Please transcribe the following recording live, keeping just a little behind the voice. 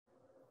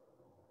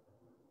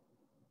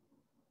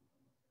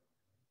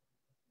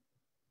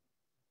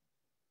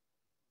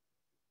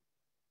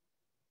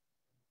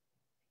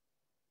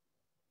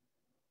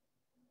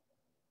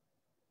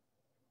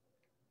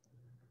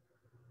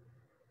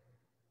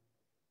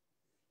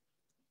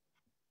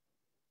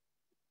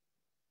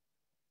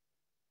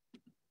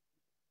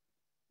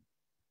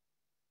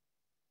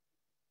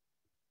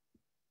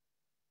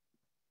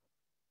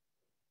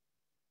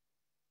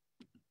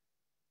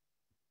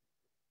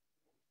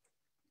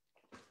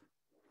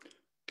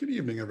Good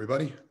evening,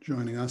 everybody.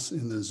 Joining us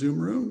in the Zoom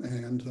room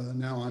and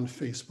now on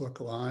Facebook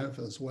Live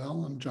as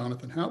well. I'm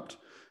Jonathan Haupt,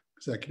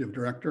 Executive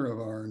Director of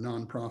our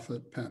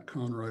nonprofit Pat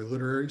Conroy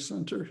Literary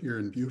Center here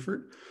in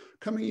Beaufort,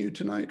 coming to you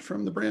tonight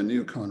from the brand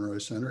new Conroy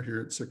Center here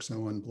at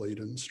 601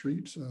 Bladen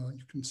Street. You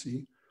can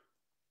see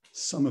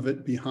some of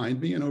it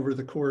behind me, and over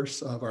the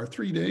course of our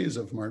 3 days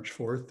of March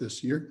 4th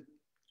this year,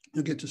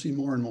 you'll get to see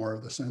more and more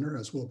of the center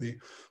as we'll be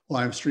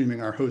live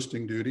streaming our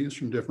hosting duties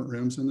from different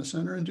rooms in the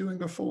center and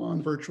doing a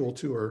full-on virtual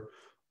tour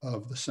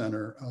of the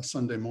center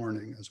Sunday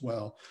morning as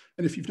well.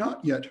 And if you've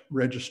not yet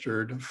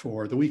registered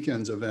for the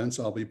weekend's events,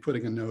 I'll be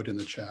putting a note in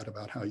the chat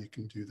about how you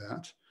can do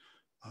that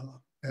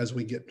as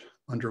we get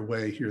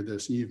underway here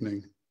this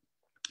evening.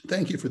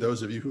 Thank you for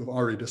those of you who have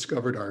already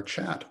discovered our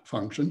chat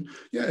function.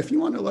 Yeah, if you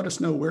want to let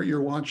us know where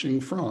you're watching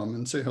from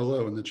and say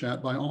hello in the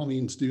chat, by all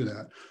means do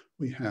that.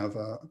 We have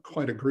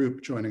quite a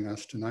group joining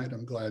us tonight.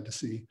 I'm glad to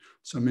see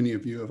so many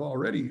of you have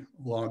already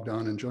logged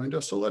on and joined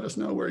us. So let us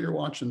know where you're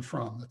watching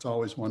from. That's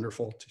always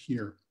wonderful to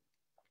hear.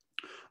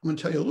 I'm going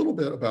to tell you a little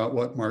bit about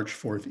what March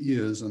 4th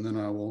is, and then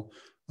I will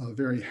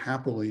very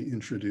happily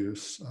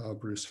introduce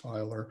Bruce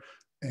Feiler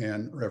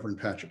and Reverend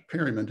Patrick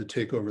Perryman to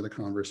take over the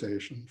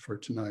conversation for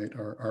tonight,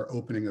 our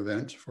opening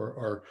event for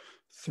our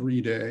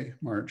 3-day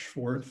March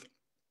 4th.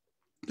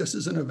 This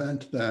is an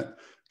event that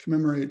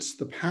commemorates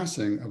the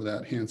passing of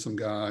that handsome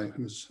guy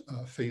whose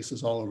face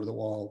is all over the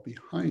wall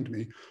behind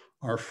me,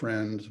 our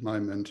friend, my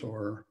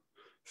mentor,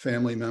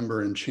 family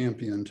member, and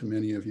champion to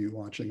many of you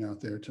watching out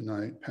there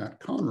tonight, Pat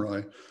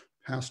Conroy,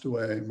 passed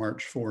away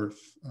March 4th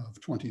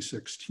of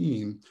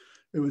 2016.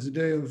 It was a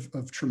day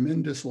of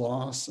tremendous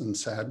loss and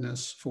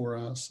sadness for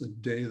us, a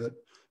day that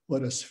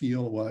let us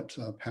feel what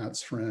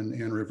Pat's friend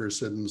Ann Rivers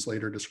Siddons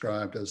later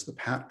described as the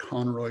Pat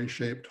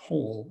Conroy-shaped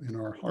hole in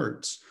our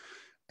hearts.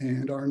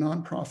 And our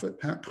nonprofit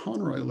Pat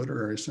Conroy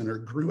Literary Center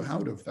grew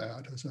out of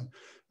that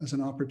as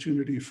an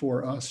opportunity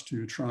for us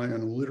to try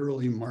and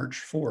literally march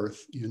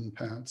forth in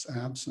Pat's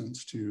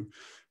absence to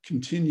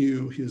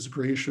continue his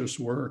gracious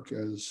work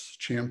as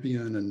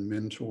champion and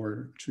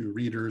mentor to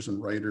readers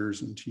and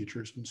writers and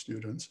teachers and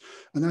students.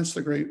 And that's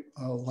the great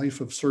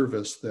life of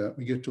service that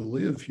we get to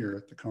live here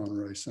at the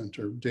Conroy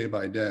Center day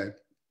by day.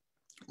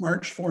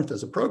 March 4th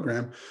as a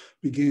program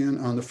began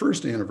on the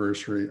first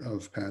anniversary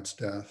of Pat's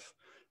death,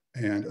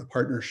 and a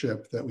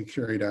partnership that we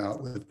carried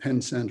out with Penn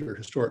Center,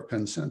 historic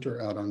Penn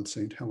Center out on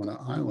St. Helena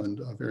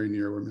Island, very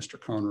near where Mr.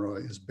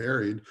 Conroy is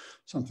buried,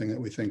 something that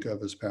we think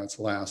of as Pat's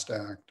last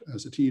act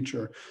as a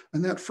teacher.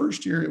 And that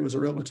first year, it was a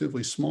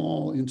relatively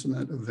small,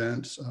 intimate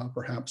event,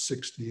 perhaps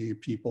 60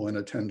 people in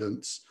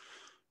attendance,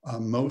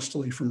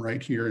 mostly from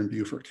right here in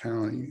Beaufort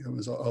County. It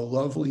was a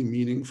lovely,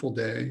 meaningful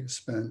day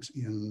spent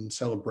in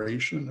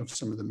celebration of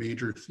some of the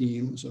major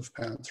themes of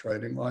Pat's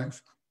writing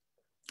life.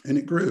 And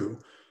it grew.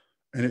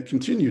 And it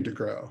continued to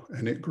grow,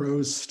 and it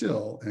grows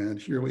still. And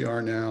here we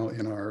are now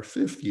in our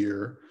 5th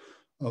year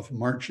of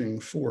marching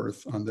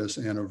forth on this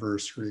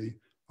anniversary,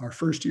 our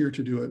first year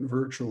to do it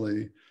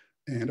virtually.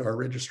 And our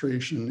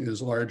registration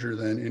is larger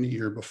than any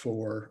year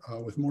before,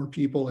 with more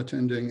people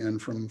attending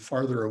and from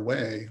farther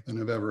away than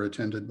have ever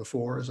attended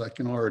before, as I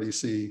can already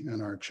see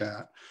in our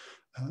chat.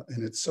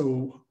 And it's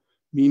so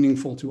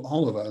meaningful to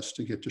all of us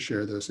to get to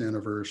share this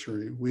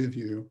anniversary with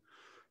you.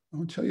 I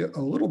want to tell you a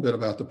little bit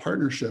about the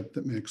partnership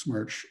that makes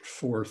March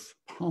 4th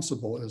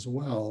possible as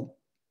well.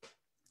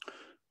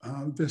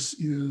 This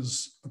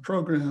is a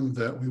program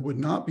that we would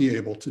not be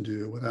able to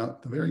do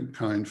without the very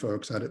kind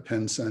folks out at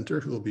Penn Center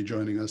who will be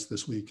joining us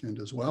this weekend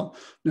as well.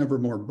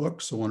 Nevermore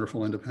Books, a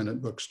wonderful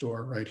independent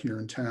bookstore right here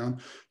in town.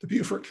 The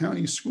Beaufort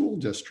County School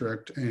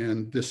District,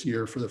 and this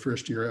year, for the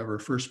first year ever,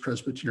 First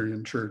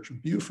Presbyterian Church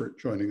of Beaufort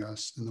joining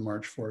us in the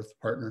March 4th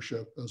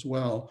partnership as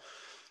well.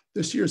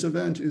 This year's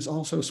event is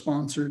also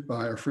sponsored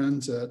by our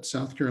friends at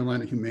South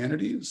Carolina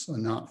Humanities, a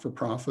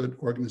not-for-profit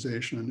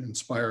organization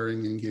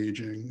inspiring,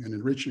 engaging, and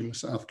enriching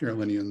South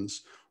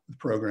Carolinians with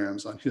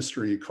programs on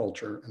history,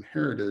 culture, and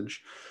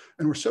heritage.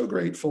 And we're so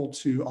grateful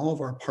to all of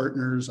our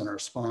partners and our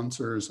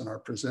sponsors and our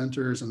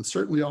presenters, and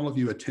certainly all of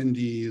you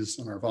attendees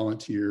and our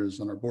volunteers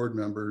and our board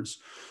members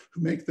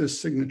who make this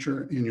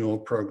signature annual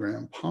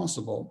program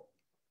possible.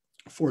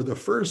 For the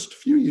first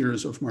few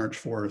years of March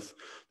 4th,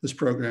 this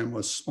program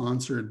was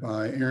sponsored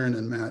by Aaron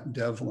and Matt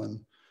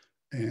Devlin,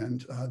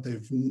 and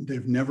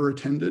they've never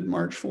attended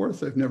March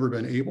 4th. They've never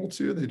been able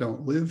to. They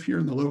don't live here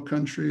in the Low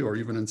Country or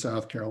even in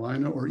South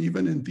Carolina or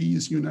even in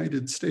these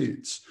United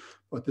States,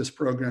 but this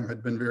program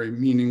had been very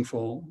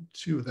meaningful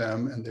to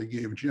them, and they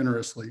gave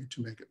generously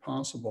to make it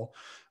possible.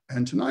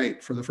 And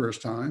tonight, for the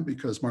first time,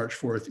 because March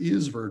 4th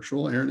is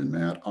virtual, Aaron and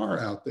Matt are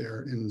out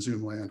there in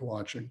Zoom land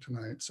watching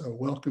tonight. So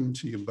welcome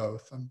to you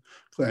both. I'm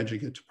glad you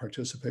get to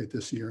participate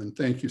this year. And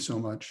thank you so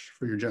much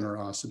for your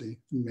generosity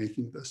in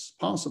making this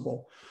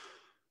possible.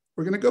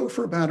 We're going to go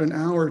for about an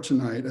hour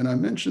tonight. And I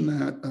mention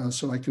that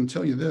so I can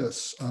tell you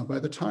this. By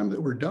the time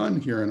that we're done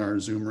here in our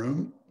Zoom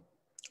room,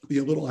 it'll be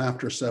a little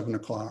after 7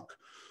 o'clock,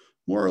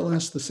 more or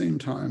less the same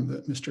time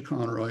that Mr.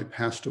 Conroy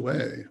passed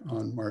away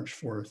on March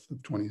 4th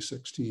of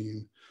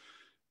 2016.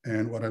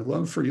 And what I'd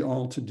love for you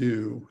all to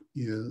do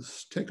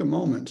is take a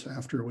moment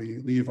after we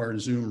leave our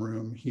Zoom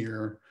room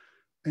here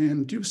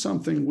and do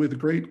something with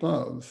great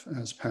love,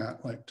 as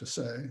Pat liked to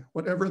say,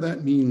 whatever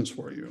that means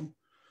for you.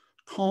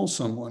 Call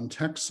someone,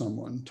 text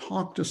someone,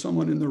 talk to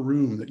someone in the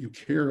room that you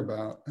care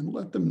about, and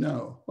let them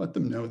know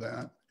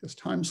that, because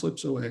time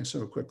slips away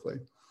so quickly.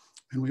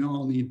 And we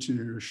all need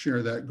to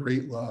share that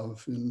great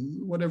love in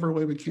whatever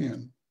way we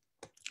can.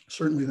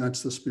 Certainly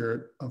that's the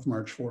spirit of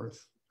March 4th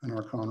and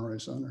our Conroy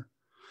Center.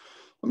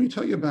 Let me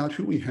tell you about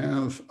who we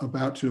have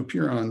about to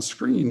appear on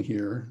screen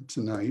here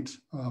tonight,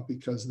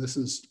 because this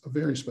is a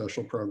very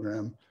special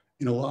program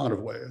in a lot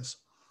of ways.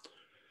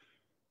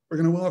 We're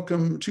going to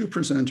welcome two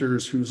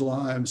presenters whose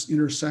lives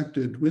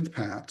intersected with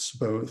Pat's,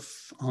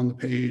 both on the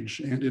page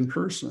and in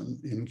person,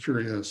 in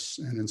curious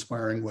and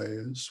inspiring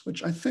ways,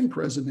 which I think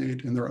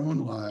resonate in their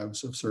own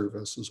lives of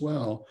service as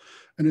well.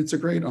 And it's a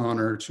great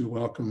honor to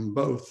welcome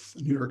both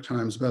New York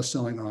Times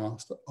bestselling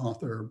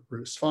author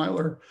Bruce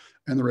Feiler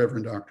and the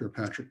Reverend Dr.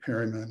 Patrick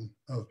Perryman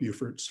of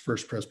Beaufort's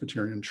First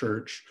Presbyterian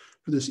Church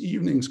for this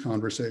evening's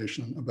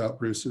conversation about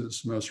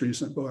Bruce's most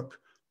recent book,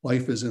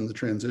 Life is in the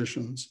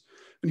Transitions.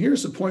 And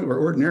here's the point where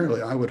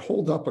ordinarily I would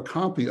hold up a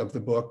copy of the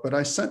book, but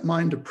I sent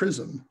mine to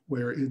prison,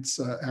 where it's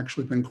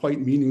actually been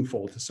quite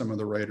meaningful to some of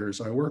the writers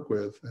I work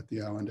with at the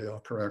Allendale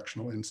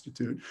Correctional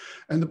Institute.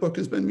 And the book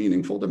has been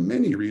meaningful to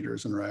many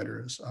readers and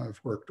writers I've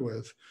worked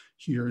with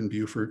here in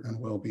Beaufort and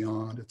well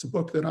beyond. It's a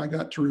book that I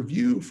got to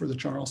review for the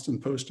Charleston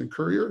Post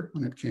Courier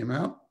when it came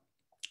out.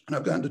 And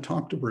I've gotten to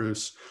talk to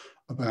Bruce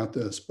about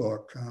this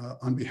book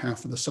on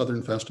behalf of the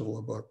Southern Festival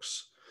of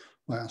Books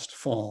last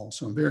fall.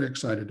 So I'm very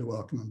excited to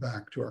welcome him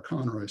back to our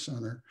Conroy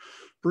Center.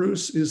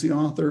 Bruce is the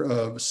author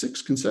of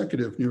 6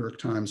 consecutive New York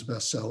Times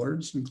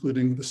bestsellers,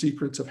 including The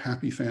Secrets of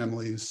Happy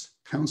Families,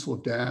 Council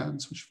of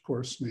Dads, which of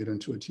course made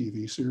into a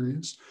TV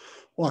series,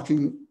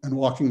 Walking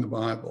the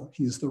Bible.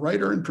 He's the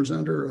writer and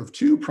presenter of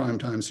 2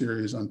 primetime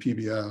series on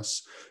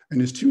PBS,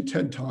 and his 2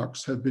 TED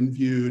Talks have been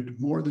viewed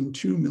more than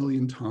 2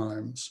 million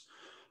times.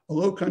 A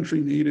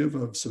Low-Country native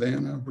of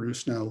Savannah,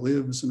 Bruce now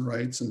lives and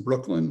writes in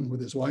Brooklyn with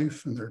his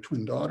wife and their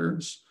twin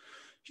daughters.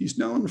 He's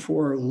known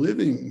for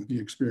living the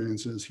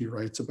experiences he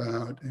writes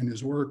about, and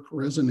his work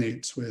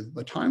resonates with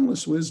a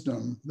timeless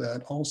wisdom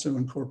that also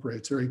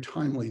incorporates very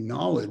timely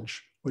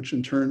knowledge, which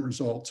in turn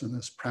results in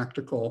this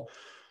practical,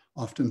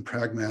 often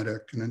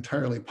pragmatic, and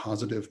entirely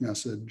positive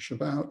message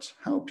about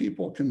how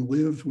people can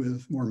live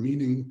with more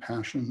meaning,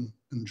 passion,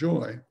 and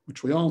joy,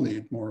 which we all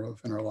need more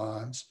of in our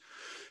lives.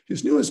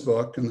 His newest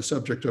book, and the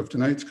subject of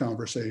tonight's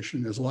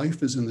conversation, is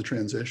Life is in the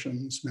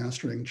Transitions,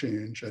 Mastering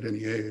Change at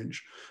Any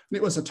Age. And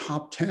it was a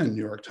top 10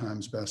 New York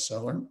Times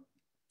bestseller.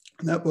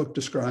 And that book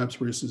describes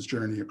Bruce's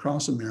journey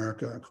across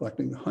America,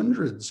 collecting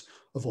hundreds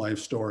of life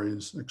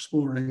stories,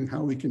 exploring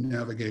how we can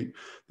navigate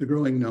the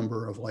growing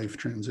number of life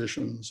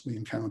transitions we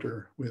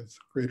encounter with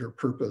greater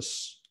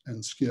purpose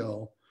and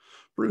skill.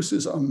 Bruce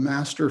is a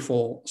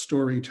masterful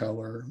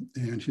storyteller,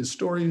 and his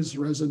stories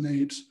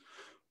resonate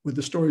with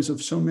the stories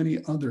of so many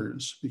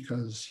others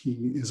because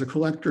he is a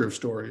collector of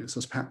stories,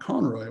 as Pat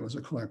Conroy was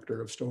a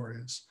collector of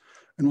stories.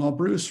 And while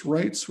Bruce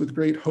writes with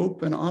great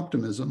hope and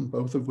optimism,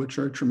 both of which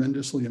are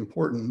tremendously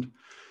important,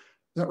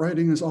 that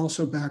writing is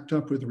also backed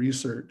up with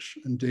research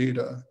and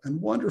data and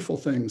wonderful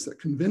things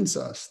that convince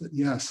us that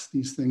yes,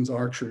 these things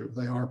are true,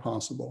 they are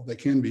possible, they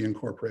can be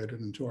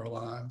incorporated into our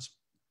lives.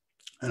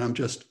 And I'm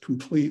just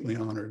completely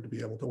honored to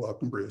be able to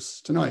welcome Bruce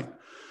tonight.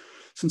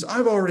 Since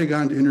I've already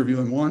gotten to interview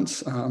him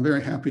once, I'm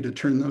very happy to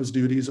turn those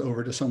duties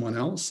over to someone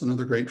else,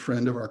 another great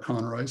friend of our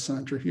Conroy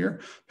Center here.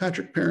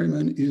 Patrick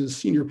Perryman is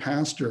senior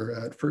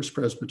pastor at First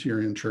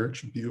Presbyterian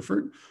Church of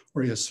Beaufort,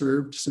 where he has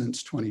served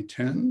since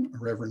 2010.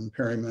 Reverend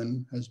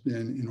Perryman has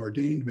been in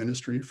ordained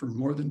ministry for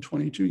more than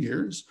 22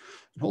 years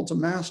and holds a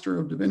Master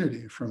of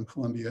Divinity from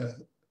Columbia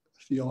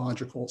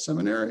Theological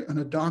Seminary and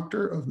a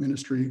Doctor of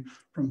Ministry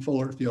from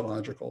Fuller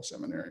Theological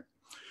Seminary.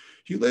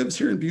 He lives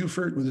here in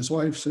Beaufort with his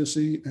wife,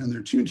 Sissy, and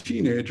their 2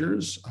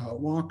 teenagers,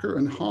 Walker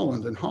and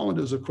Holland. And Holland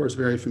is, of course,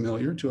 very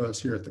familiar to us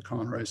here at the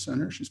Conroy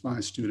Center. She's my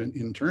student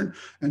intern,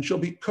 and she'll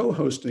be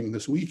co-hosting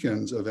this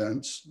weekend's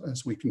events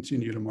as we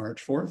continue to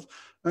March 4th.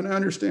 And I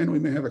understand we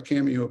may have a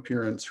cameo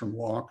appearance from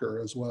Walker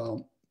as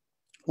well.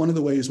 One of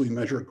the ways we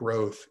measure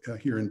growth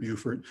here in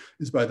Beaufort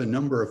is by the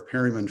number of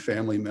Perryman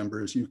family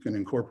members you can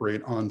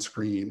incorporate on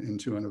screen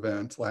into an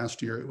event.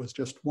 Last year, it was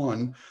just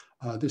 1.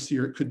 This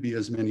year, it could be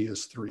as many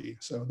as 3.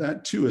 So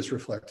that too is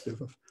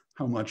reflective of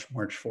how much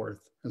March 4th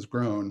has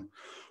grown.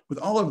 With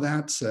all of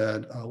that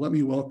said, let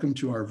me welcome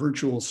to our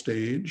virtual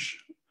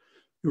stage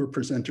your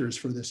presenters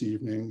for this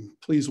evening.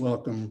 Please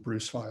welcome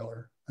Bruce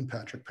Feiler and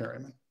Patrick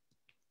Perryman.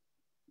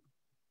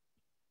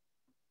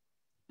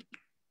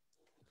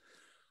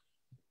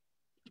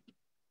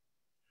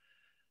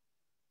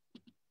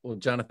 Well,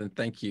 Jonathan,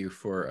 thank you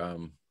for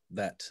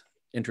that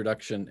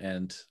introduction.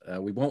 And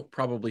we won't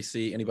probably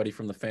see anybody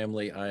from the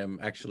family. I am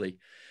actually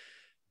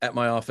at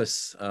my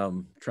office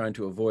trying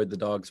to avoid the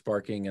dogs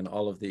barking and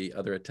all of the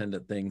other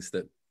attendant things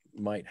that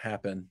might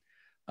happen.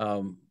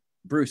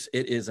 Bruce,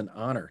 it is an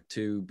honor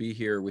to be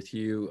here with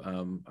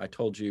you. I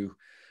told you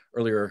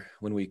earlier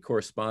when we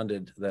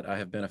corresponded that I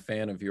have been a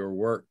fan of your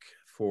work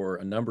for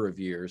a number of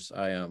years.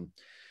 I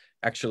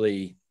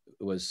actually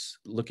was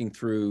looking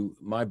through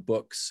my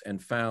books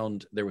and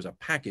found there was a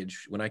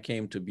package when I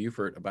came to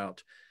Beaufort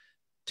about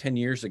 10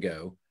 years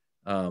ago.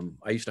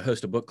 I used to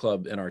host a book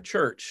club in our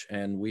church,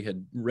 and we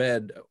had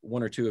read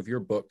one or two of your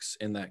books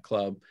in that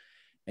club.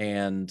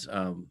 And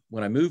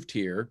when I moved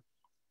here,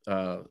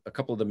 a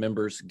couple of the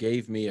members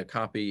gave me a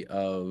copy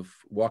of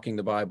Walking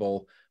the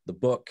Bible, the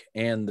book,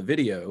 and the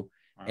video.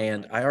 Wow.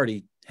 And I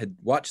already had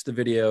watched the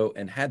video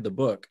and had the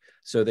book.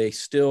 So they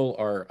still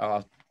are,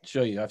 I'll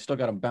show you, I've still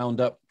got them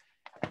bound up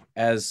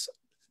as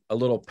a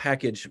little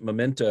package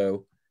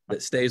memento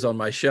that stays on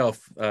my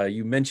shelf.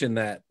 You mentioned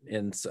that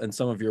in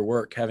some of your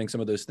work, having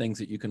some of those things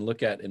that you can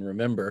look at and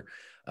remember,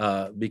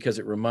 because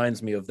it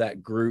reminds me of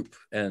that group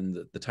and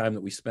the time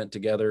that we spent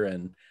together.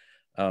 And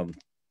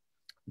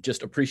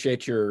just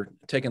appreciate your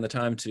taking the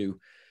time to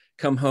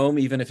come home,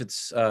 even if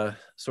it's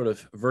sort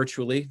of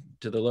virtually,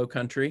 to the Low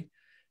Country,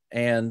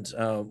 and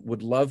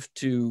would love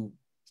to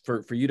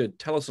for you to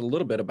tell us a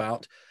little bit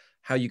about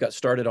how you got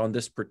started on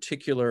this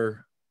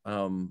particular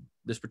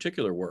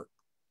work.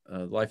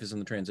 Life is in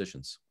the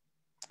Transitions.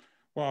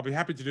 Well, I'll be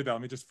happy to do that. Let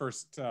me just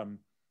first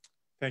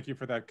thank you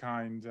for that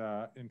kind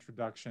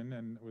introduction,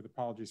 and with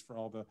apologies for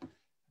all the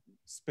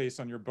space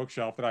on your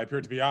bookshelf that I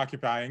appear to be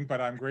occupying, but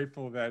I'm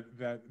grateful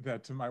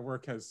that my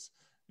work has,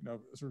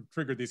 sort of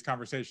triggered these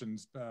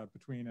conversations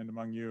between and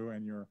among you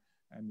and your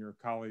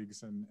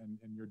colleagues and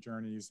your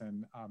journeys.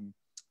 And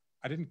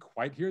I didn't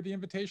quite hear the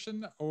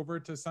invitation over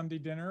to Sunday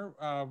dinner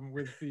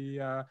with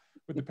the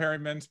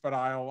Perrymans, but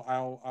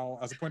I'll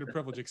as a point of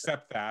privilege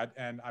accept that.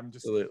 And I'm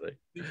just Absolutely.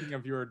 Thinking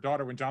of your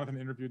daughter. When Jonathan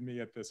interviewed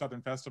me at the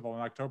Southern Festival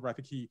in October, I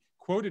think he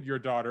quoted your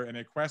daughter in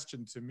a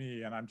question to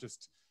me, and I'm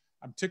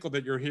tickled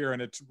that you're here,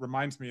 and it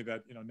reminds me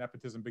that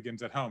nepotism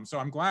begins at home. So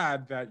I'm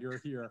glad that you're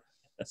here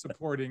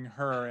supporting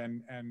her,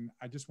 and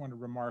I just want to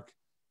remark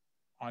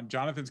on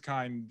Jonathan's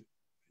kind,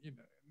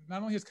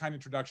 not only his kind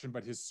introduction,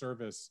 but his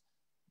service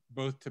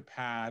both to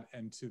Pat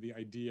and to the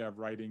idea of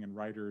writing and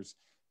writers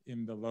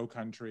in the Low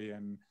Country.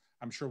 And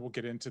I'm sure we'll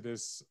get into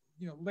this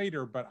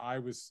later, but I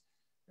was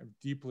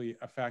deeply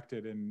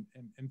affected and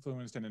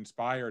influenced and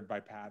inspired by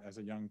Pat as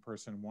a young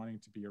person wanting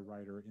to be a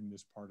writer in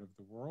this part of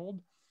the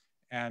world.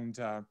 And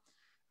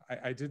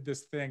I did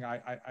this thing.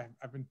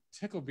 I've been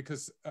tickled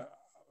because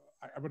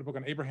I wrote a book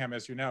on Abraham,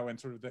 as you know, and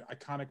sort of the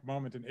iconic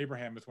moment in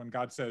Abraham is when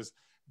God says,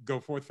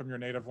 "Go forth from your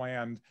native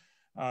land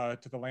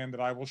to the land that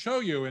I will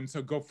show you." And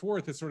so "go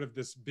forth" is sort of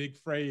this big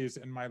phrase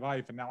in my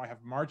life. And now I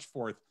have March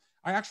 4th.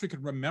 I actually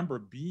could remember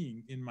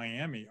being in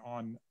Miami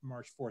on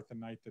March 4th, the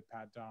night that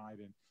Pat died,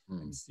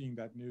 and seeing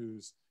that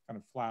news kind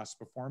of flash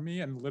before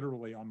me, and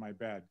literally on my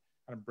bed,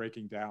 kind of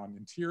breaking down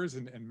in tears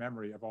and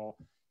memory of all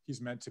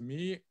he's meant to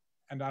me.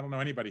 And I don't know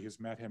anybody who's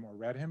met him or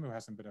read him who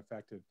hasn't been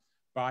affected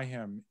by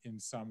him in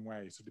some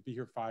way. So to be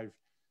here five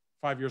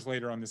years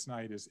later on this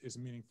night is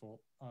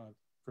meaningful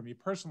for me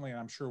personally, and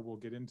I'm sure we'll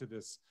get into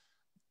this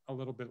a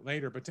little bit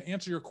later. But to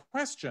answer your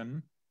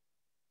question,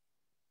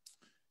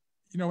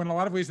 in a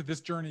lot of ways that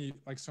this journey,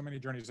 like so many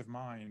journeys of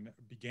mine,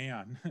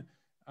 began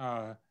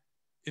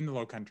in the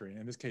Low Country.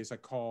 In this case, a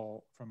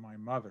call from my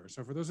mother.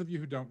 So for those of you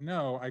who don't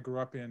know, I grew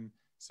up in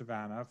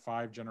Savannah,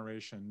 5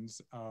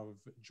 generations of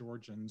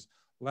Georgians,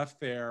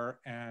 left there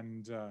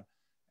and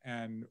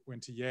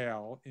went to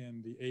Yale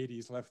in the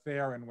 80s, left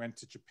there and went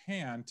to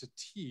Japan to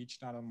teach,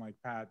 not unlike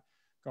Pat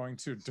going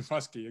to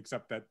Damascus,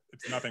 except that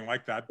it's nothing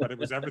like that, but it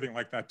was everything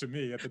like that to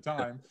me at the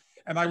time.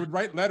 And I would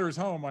write letters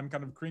home on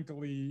kind of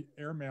crinkly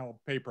airmail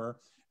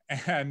paper.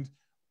 And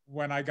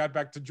when I got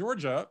back to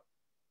Georgia,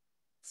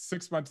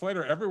 6 months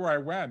later, everywhere I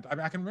went,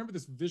 I can remember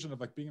this vision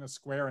of like being in a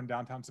square in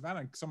downtown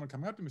Savannah and someone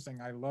coming up to me saying,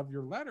 "I love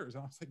your letters."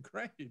 And I was like,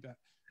 "Great,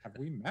 have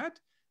we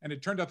met?" And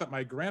it turned out that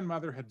my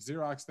grandmother had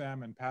Xeroxed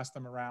them and passed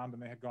them around,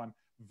 and they had gone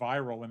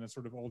viral in a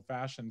sort of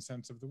old-fashioned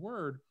sense of the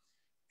word.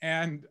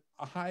 And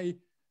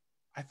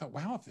I thought,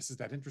 wow, if this is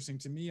that interesting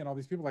to me and all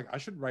these people, like, I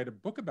should write a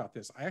book about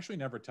this. I actually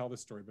never tell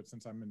this story, but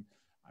since I'm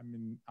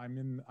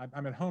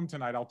at home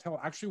tonight, I'll tell.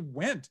 I actually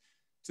went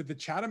to the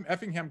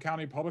Chatham-Effingham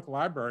County Public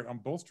Library on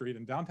Bull Street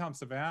in downtown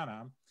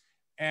Savannah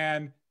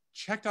and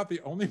checked out the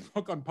only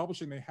book on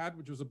publishing they had,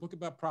 which was a book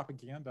about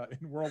propaganda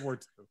in World War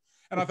II.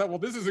 And I thought, well,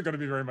 this isn't going to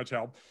be very much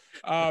help.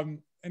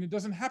 And it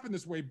doesn't happen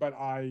this way, but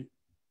I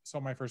saw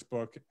my first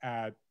book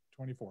at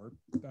 24,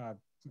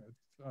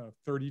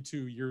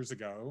 32 years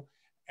ago.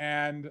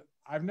 And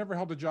I've never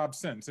held a job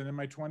since. And in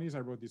my 20s, I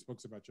wrote these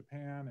books about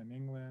Japan and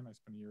England. I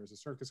spent a year as a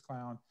circus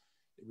clown.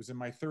 It was in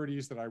my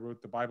 30s that I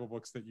wrote the Bible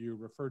books that you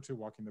referred to,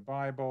 Walking the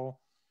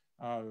Bible,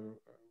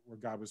 Where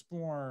God Was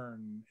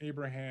Born,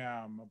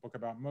 Abraham, a book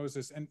about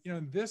Moses. And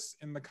this,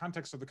 in the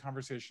context of the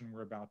conversation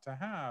we're about to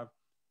have,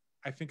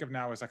 I think of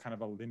now as a kind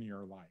of a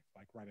linear life.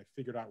 Like, right, I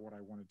figured out what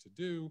I wanted to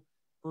do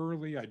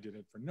early. I did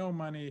it for no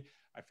money.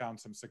 I found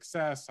some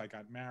success. I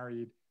got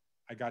married.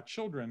 I got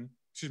children.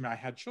 I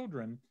had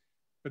children.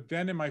 But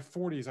then in my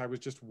 40s, I was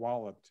just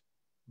walloped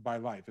by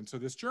life. And so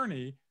this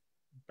journey,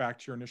 back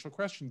to your initial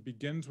question,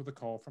 begins with a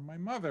call from my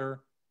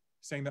mother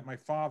saying that my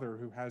father,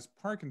 who has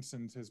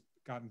Parkinson's, has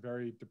gotten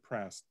very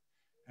depressed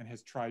and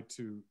has tried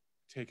to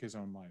take his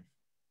own life.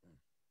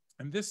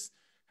 And this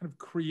kind of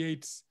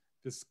creates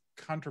this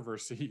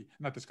controversy,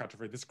 not this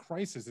controversy, this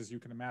crisis, as you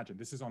can imagine.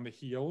 This is on the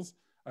heels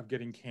of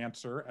getting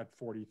cancer at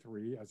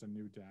 43 as a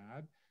new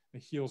dad, the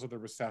heels of the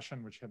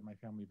recession, which hit my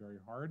family very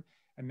hard.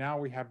 And now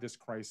we have this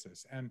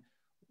crisis. And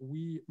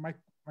my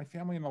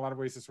family in a lot of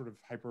ways is sort of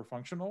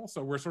hyper-functional.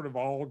 So we're sort of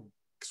all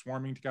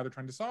swarming together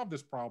trying to solve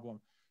this problem.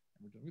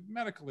 And we're dealing with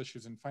medical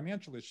issues and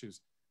financial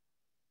issues.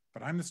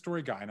 But I'm the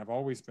story guy, and I've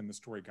always been the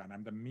story guy, and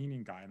I'm the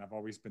meaning guy, and I've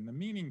always been the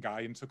meaning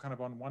guy. And so kind of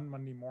on one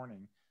Monday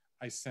morning,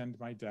 I send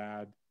my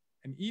dad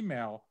an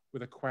email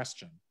with a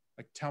question,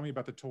 like, tell me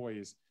about the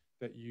toys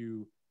that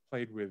you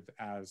played with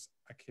as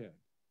a kid.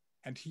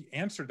 And he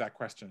answered that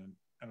question,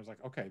 and I was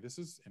like, okay, this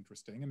is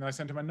interesting. And then I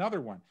sent him another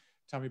one,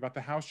 tell me about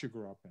the house you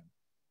grew up in.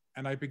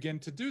 And I begin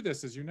to do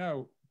this, as you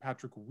know,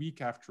 Patrick,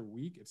 week after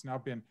week. It's now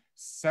been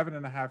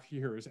 7.5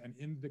 years. And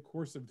in the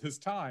course of this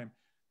time,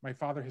 my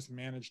father has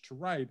managed to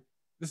write,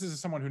 this is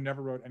someone who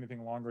never wrote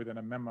anything longer than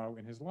a memo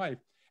in his life,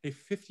 a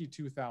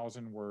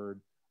 52,000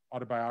 word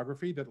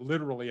autobiography that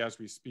literally, as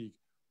we speak,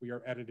 we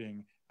are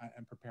editing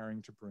and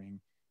preparing to bring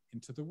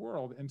into the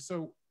world. And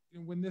so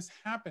when this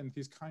happens,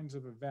 these kinds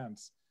of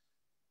events,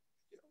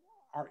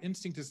 our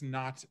instinct is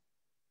not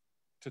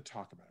to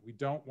talk about it. We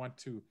don't want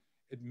to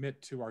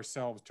admit to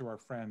ourselves, to our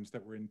friends,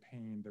 that we're in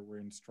pain, that we're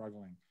in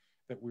struggling,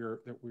 that we're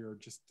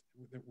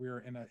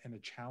in a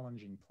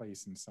challenging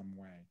place in some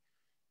way.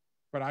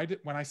 But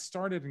when I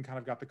started and kind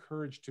of got the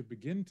courage to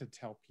begin to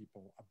tell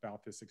people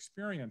about this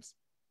experience,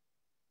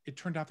 it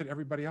turned out that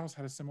everybody else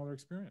had a similar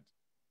experience,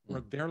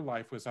 where their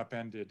life was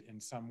upended in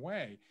some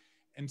way.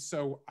 And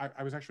so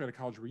I was actually at a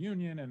college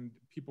reunion, and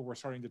people were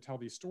starting to tell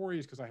these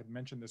stories because I had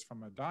mentioned this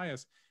from a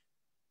dais.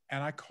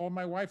 And I called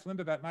my wife,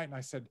 Linda, that night, and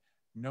I said,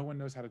 no one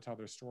knows how to tell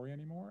their story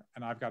anymore,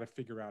 and I've got to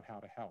figure out how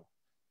to help.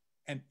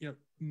 And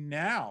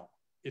now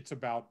it's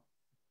about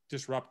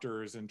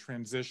disruptors and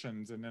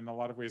transitions, and in a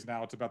lot of ways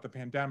now it's about the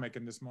pandemic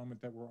and this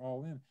moment that we're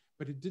all in.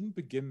 But it didn't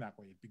begin that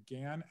way. It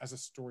began as a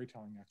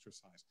storytelling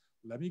exercise.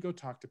 Let me go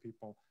talk to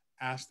people,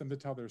 ask them to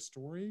tell their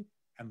story,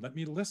 and let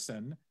me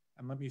listen,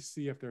 and let me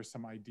see if there's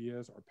some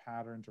ideas or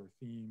patterns or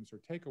themes or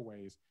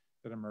takeaways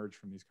that emerge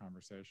from these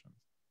conversations.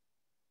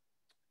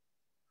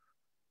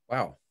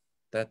 Wow,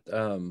 that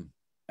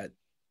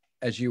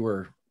as you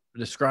were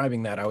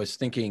describing that, I was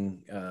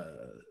thinking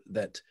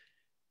that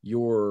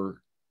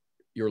your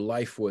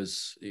life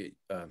was,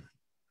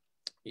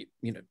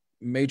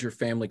 major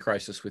family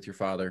crisis with your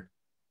father,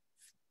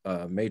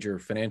 major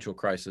financial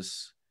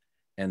crisis,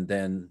 and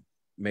then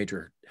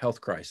major health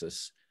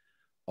crisis,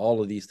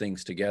 all of these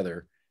things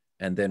together.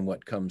 And then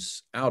what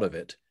comes out of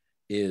it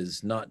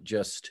is not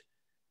just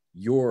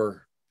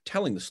your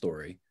telling the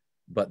story,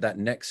 but that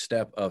next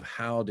step of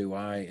how do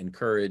I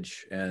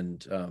encourage,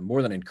 and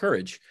more than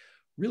encourage,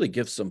 really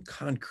give some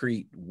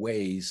concrete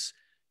ways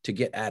to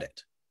get at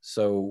it.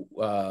 So,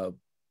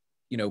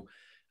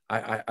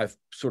 I've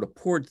sort of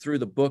poured through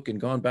the book and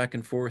gone back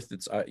and forth.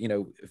 It's,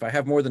 if I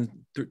have more than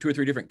 2 or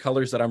 3 different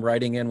colors that I'm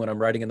writing in when I'm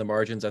writing in the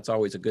margins, that's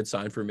always a good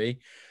sign for me.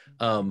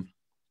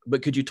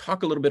 But could you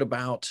talk a little bit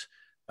about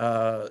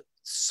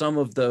some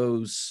of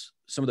those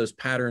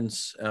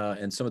patterns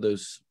and some of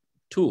those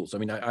tools? I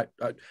mean,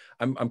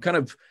 I'm kind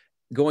of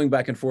going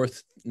back and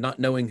forth, not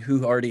knowing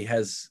who already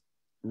has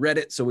read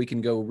it, so we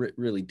can go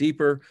really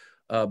deeper,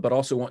 but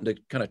also wanting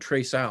to kind of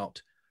trace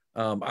out.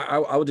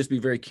 I will just be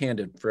very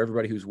candid for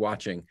everybody who's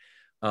watching.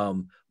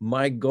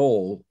 My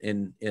goal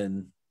in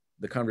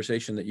the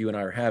conversation that you and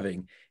I are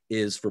having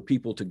is for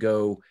people to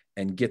go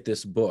and get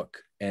this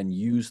book and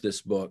use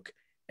this book,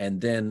 and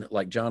then,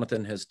 like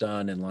Jonathan has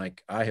done and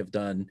like I have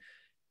done,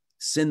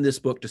 send this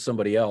book to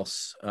somebody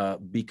else,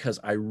 because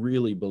I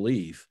really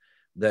believe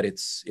that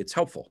it's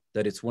helpful,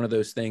 that it's one of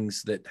those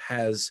things that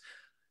has,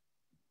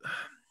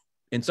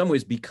 in some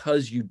ways,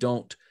 because you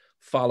don't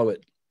follow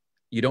it,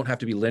 you don't have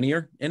to be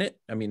linear in it.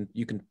 I mean,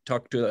 you can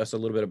talk to us a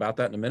little bit about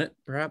that in a minute,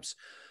 perhaps,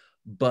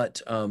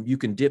 but you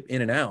can dip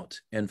in and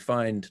out and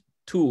find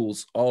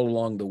tools all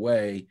along the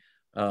way,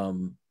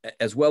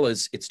 as well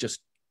as it's just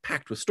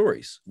packed with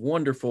stories,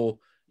 wonderful,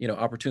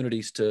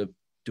 opportunities to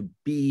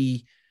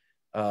be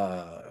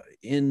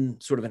in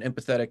sort of an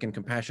empathetic and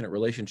compassionate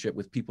relationship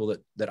with people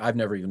that I've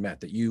never even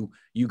met, that you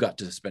got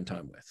to spend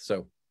time with.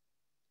 So.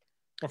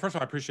 Well, first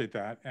of all, I appreciate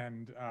that.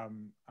 And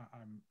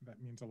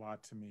that means a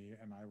lot to me.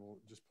 And I will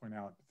just point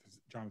out,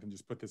 Jonathan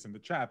just put this in the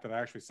chat, that I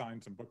actually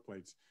signed some book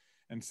plates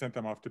and sent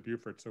them off to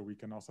Beaufort, so we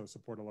can also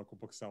support a local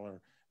bookseller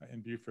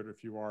in Beaufort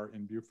if you are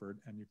in Beaufort,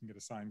 and you can get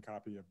a signed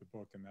copy of the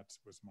book. And that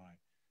was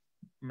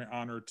my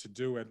honor to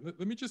do it.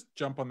 Let me just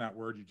jump on that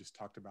word you just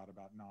talked about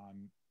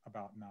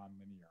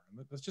non-linear.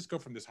 And let's just go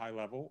from this high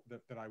level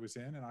that I was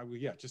in. And I will,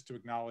 just to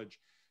acknowledge,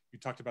 you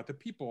talked about the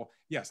people.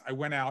 Yes, I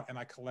went out and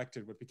I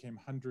collected what became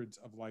hundreds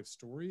of life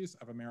stories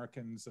of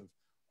Americans of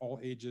all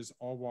ages,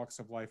 all walks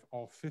of life,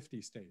 all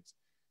 50 states.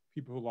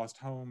 People who lost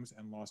homes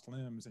and lost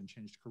limbs and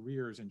changed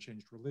careers and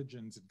changed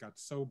religions and got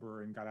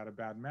sober and got out of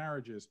bad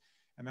marriages.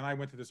 And then I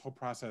went through this whole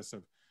process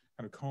of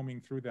kind of combing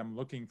through them,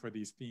 looking for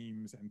these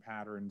themes and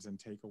patterns and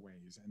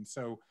takeaways. And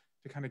so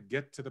to kind of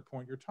get to the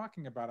point you're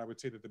talking about, I would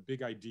say that the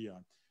big idea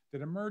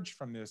that emerged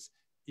from this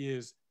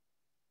is,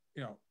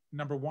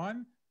 number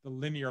one, the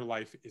linear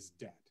life is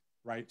dead,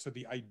 right? So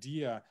the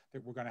idea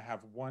that we're going to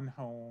have one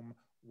home,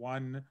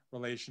 one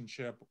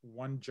relationship,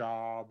 one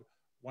job,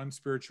 one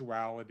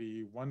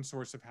spirituality, one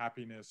source of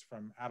happiness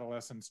from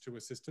adolescence to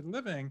assisted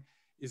living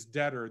is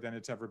deader than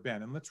it's ever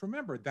been. And let's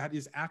remember, that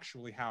is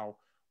actually how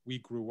we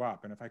grew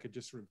up. And if I could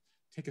just sort of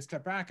take a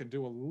step back and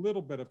do a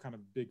little bit of kind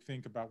of big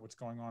think about what's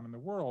going on in the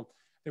world,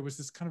 there was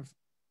this kind of,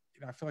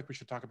 I feel like we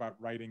should talk about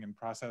writing and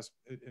process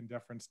in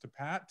deference to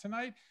Pat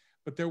tonight,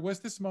 but there was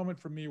this moment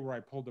for me where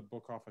I pulled a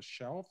book off a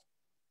shelf,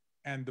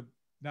 and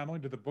not only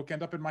did the book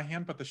end up in my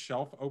hand, but the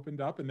shelf opened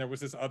up and there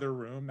was this other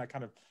room, that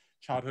kind of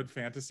childhood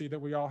fantasy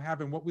that we all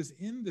have. And what was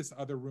in this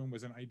other room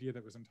was an idea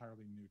that was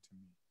entirely new to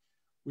me,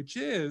 which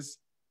is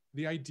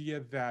the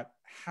idea that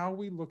how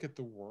we look at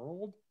the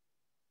world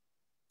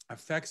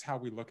affects how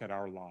we look at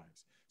our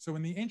lives. So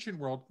in the ancient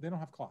world, they don't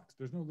have clocks.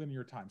 There's no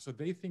linear time. So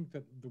they think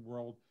that the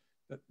world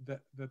that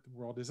the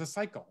world is a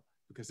cycle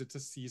because it's a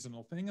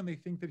seasonal thing. And they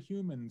think that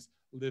humans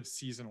live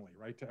seasonally,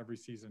 right? To every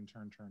season,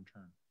 turn.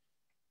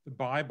 The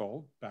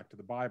Bible, back to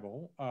the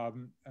Bible,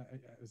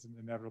 as it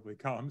inevitably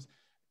comes,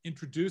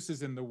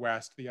 introduces in the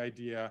West the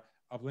idea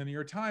of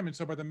linear time. And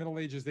so by the Middle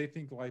Ages, they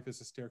think life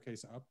is a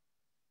staircase up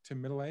to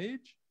middle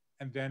age,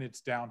 and then it's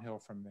downhill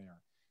from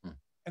there.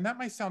 And that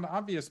might sound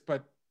obvious,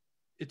 but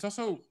it's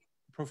also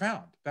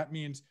profound. That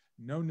means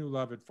no new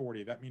love at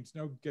 40. That means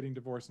no getting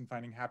divorced and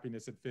finding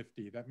happiness at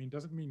 50. That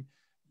doesn't mean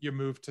you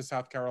move to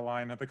South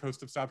Carolina, the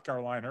coast of South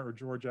Carolina or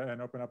Georgia,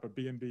 and open up a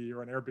B&B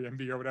or an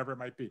Airbnb or whatever it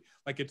might be.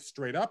 Like, it's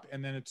straight up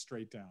and then it's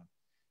straight down.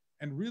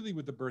 And really,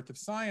 with the birth of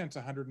science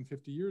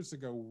 150 years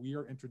ago, we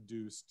are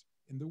introduced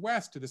in the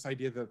West to this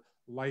idea that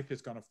life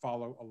is going to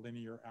follow a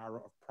linear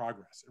arrow of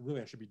progress.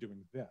 Really, I should be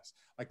doing this.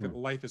 Like that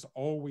life is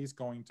always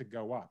going to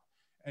go up.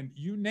 And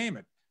you name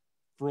it,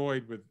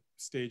 Freud with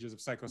stages of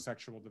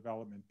psychosexual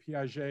development,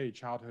 Piaget,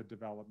 childhood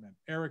development,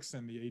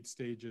 Erikson, the 8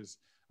 stages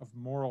of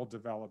moral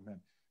development,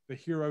 the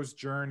hero's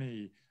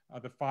journey,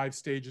 the 5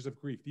 stages of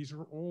grief. These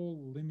are all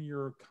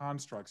linear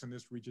constructs. And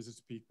this reaches its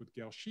peak with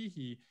Gail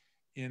Sheehy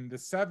in the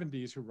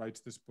 70s, who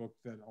writes this book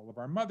that all of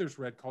our mothers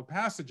read called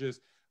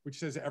Passages, which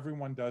says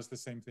everyone does the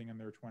same thing in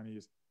their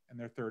 20s and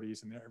their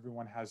 30s, and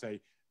everyone has a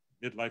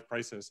midlife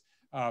crisis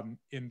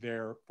in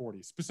their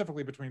 40s,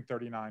 specifically between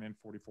 39 and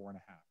 44 and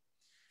a half.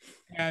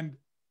 And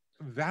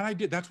that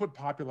idea, that's what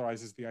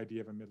popularizes the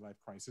idea of a midlife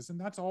crisis. And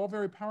that's all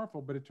very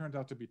powerful, but it turns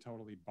out to be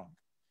totally bunk.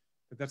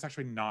 But that's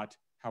actually not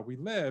how we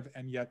live.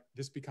 And yet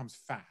this becomes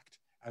fact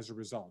as a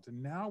result.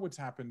 And now what's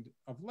happened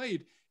of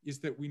late is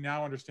that we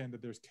now understand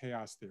that there's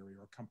chaos theory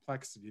or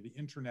complexity. The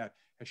internet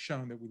has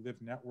shown that we live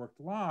networked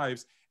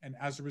lives. And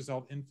as a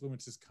result,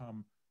 influences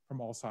come from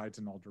all sides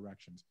and all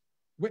directions.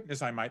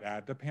 Witness, I might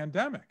add, the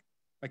pandemic.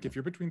 Like if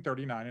you're between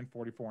 39 and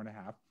 44 and a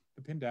half,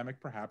 the pandemic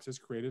perhaps has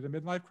created a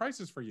midlife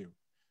crisis for you.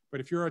 But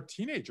if you're a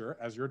teenager,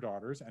 as your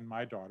daughters and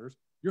my daughters,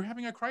 you're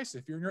having a crisis.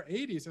 If you're in your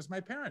 80s, as my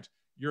parent,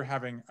 you're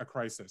having a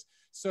crisis.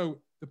 So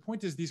the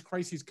point is, these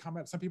crises come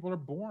out. Some people are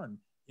born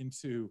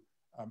into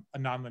a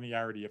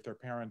nonlinearity if their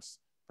parents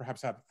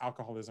perhaps have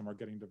alcoholism or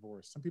getting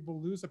divorced. Some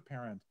people lose a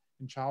parent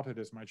in childhood,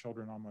 as my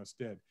children almost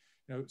did.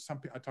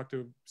 I talked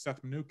to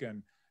Seth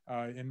Mnuchin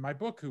in my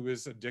book, who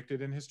is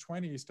addicted in his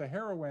 20s to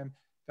heroin.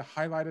 The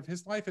highlight of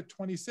his life at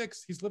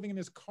 26, he's living in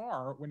his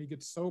car when he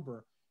gets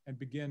sober and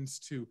begins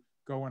to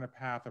go on a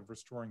path of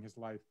restoring his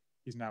life.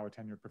 He's now a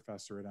tenured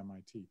professor at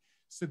MIT.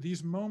 So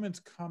these moments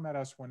come at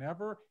us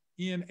whenever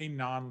in a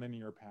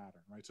nonlinear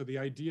pattern, right? So the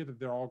idea that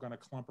they're all going to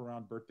clump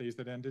around birthdays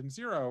that end in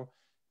 0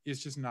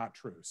 is just not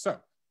true. So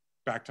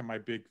back to my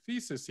big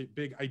thesis,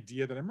 big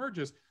idea that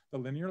emerges, the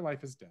linear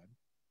life is dead.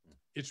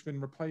 It's been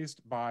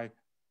replaced by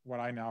what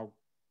I now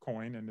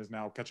coin and is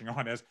now catching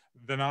on as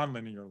the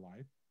nonlinear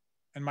life.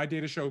 And my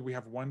data showed we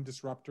have one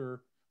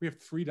disruptor. We have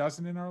 3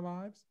 dozen in our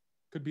lives.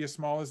 Could be as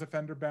small as a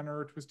fender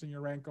bender or twisting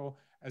your ankle,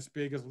 as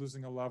big as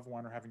losing a loved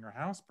one or having your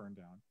house burned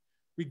down.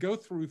 We go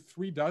through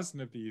 3 dozen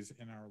of these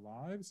in our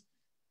lives.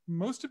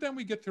 Most of them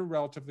we get through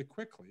relatively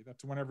quickly.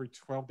 That's one every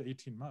 12 to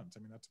 18 months. I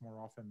mean, that's more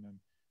often than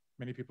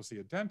many people see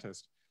a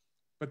dentist.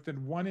 But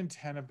then 1 in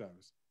 10 of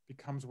those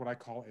becomes what I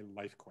call a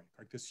life quake,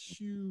 like this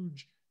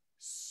huge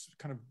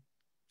kind of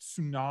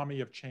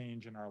tsunami of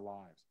change in our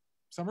lives.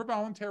 Some are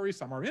voluntary,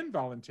 some are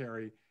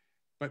involuntary,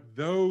 but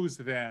those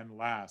then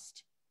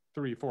last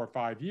 3, 4,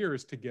 5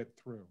 years to get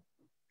through.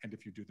 And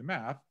if you do the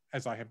math,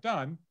 as I have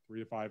done,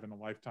 3 to 5 in a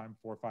lifetime,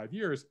 4 or 5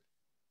 years,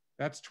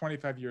 that's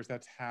 25 years.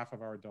 That's half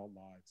of our adult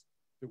lives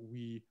that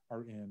we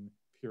are in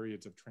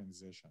periods of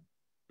transition,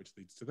 which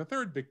leads to the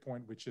third big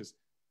point, which is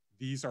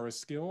these are a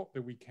skill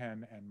that we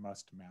can and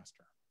must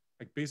master.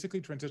 Like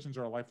basically transitions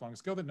are a lifelong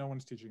skill that no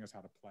one's teaching us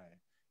how to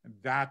play. And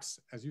that's,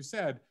 as you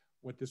said,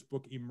 what this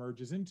book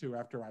emerges into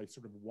after I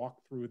sort of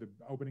walk through the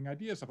opening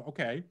ideas of,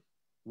 okay,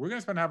 we're going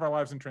to spend half of our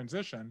lives in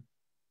transition.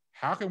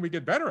 How can we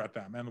get better at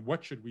them? And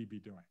what should we be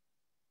doing?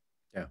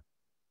 Yeah.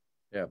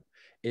 Yeah,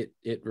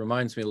 it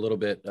reminds me a little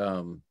bit.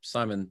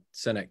 Simon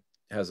Sinek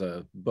has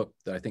a book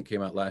that I think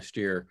came out last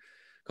year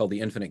called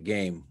The Infinite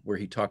Game, where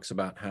he talks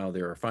about how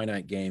there are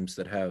finite games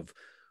that have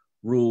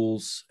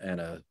rules and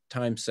a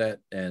time set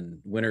and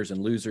winners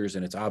and losers,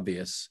 and it's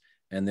obvious.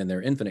 And then there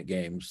are infinite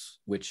games,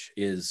 which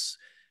is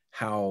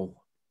how,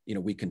 you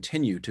know, we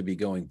continue to be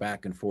going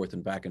back and forth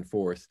and back and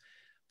forth.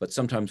 But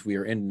sometimes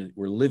we're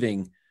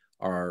living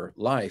our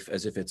life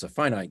as if it's a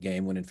finite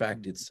game, when in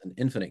fact it's an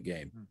infinite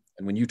game.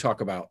 And when you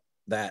talk about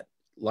that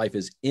life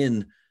is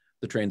in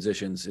the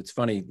transitions, it's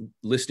funny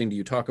listening to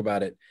you talk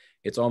about it.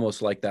 It's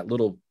almost like that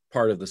little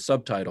part of the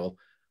subtitle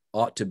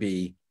ought to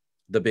be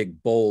the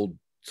big bold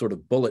sort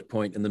of bullet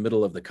point in the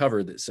middle of the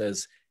cover that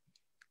says,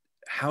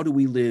 how do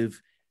we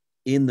live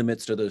in the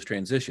midst of those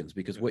transitions?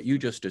 Because what you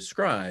just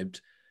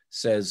described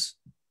says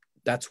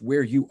that's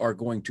where you are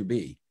going to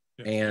be.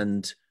 Yeah.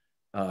 And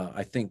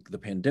I think the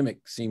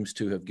pandemic seems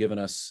to have given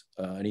us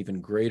an even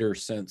greater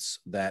sense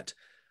that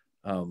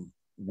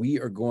we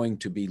are going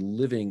to be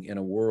living in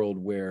a world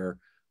where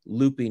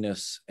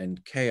loopiness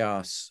and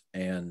chaos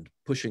and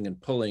pushing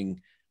and pulling,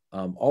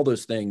 all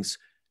those things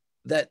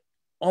that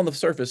on the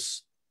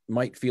surface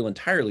might feel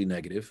entirely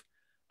negative,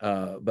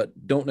 but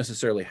don't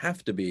necessarily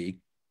have to be.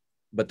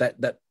 But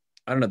that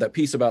I don't know, that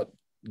piece about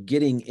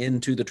getting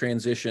into the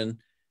transition,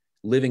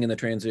 living in the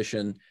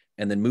transition,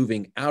 and then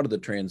moving out of the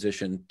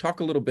transition. Talk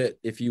a little bit,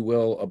 if you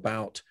will,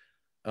 about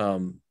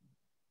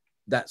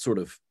that sort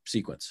of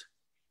sequence.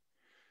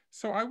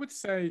 So I would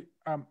say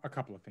a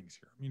couple of things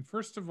here. I mean,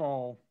 first of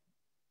all,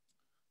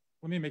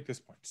 let me make this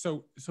point.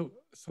 So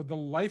the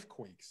life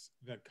quakes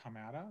that come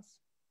at us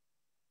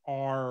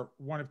are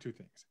one of two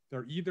things.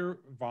 They're either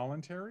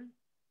voluntary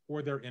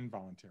or they're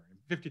involuntary.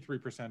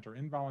 53% are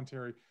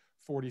involuntary,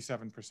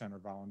 47% are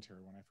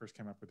voluntary. When I first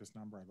came up with this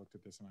number, I looked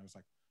at this and I was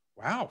like,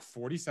 wow,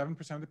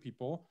 47% of the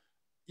people,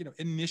 you know,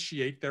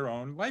 initiate their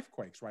own life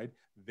quakes, right?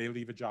 They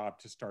leave a job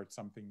to start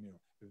something new.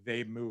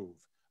 They move,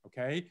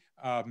 okay?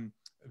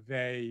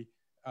 They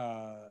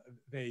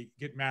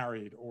get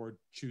married or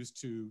choose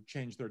to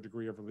change their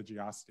degree of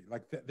religiosity.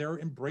 Like they're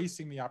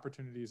embracing the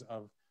opportunities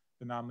of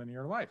the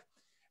nonlinear life.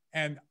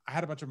 And I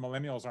had a bunch of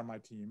millennials on my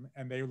team,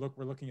 and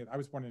we're looking at, I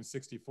was born in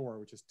 '64,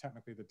 which is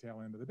technically the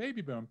tail end of the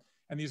baby boom.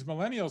 And these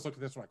millennials looked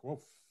at this like,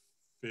 well,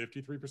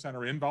 53%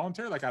 are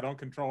involuntary. Like I don't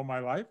control my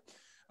life.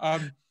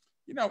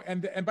 You know,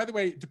 and by the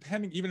way,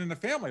 depending, even in a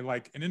family,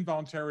 like an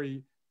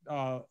involuntary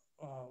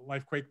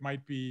life quake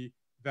might be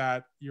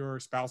that your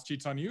spouse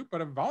cheats on you, but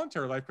a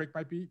voluntary life quake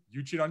might be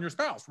you cheat on your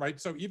spouse, right?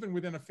 So even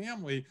within a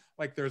family,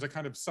 like there's a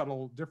kind of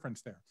subtle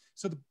difference there.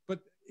 So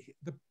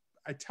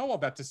I tell all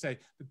that to say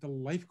that the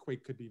life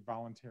quake could be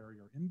voluntary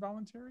or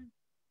involuntary,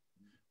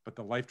 but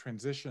the life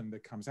transition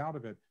that comes out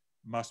of it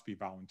must be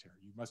voluntary.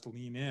 You must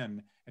lean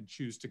in and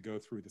choose to go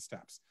through the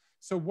steps.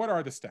 So what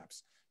are the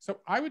steps? So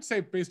I would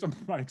say, based on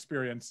my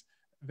experience,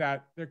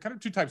 that there are kind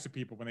of two types of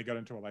people when they get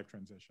into a life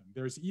transition.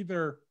 There's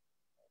either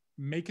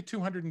make a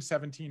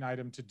 217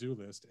 item to-do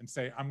list and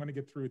say, I'm going to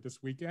get through it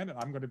this weekend and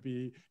I'm going to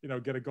be, you know,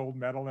 get a gold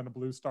medal and a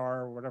blue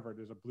star or whatever it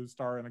is, a blue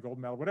star and a gold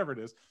medal, whatever it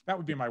is. That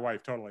would be my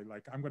wife, totally.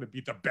 Like, I'm going to be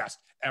the best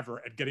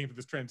ever at getting to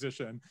this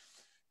transition.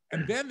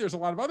 And then there's a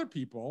lot of other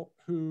people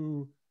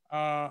who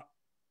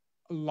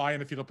lie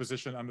in a fetal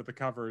position under the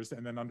covers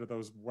and then under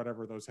those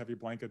heavy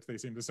blankets they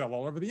seem to sell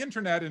all over the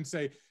internet and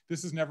say,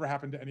 this has never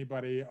happened to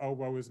anybody. Oh,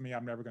 woe is me.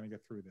 I'm never going to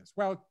get through this.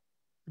 Well,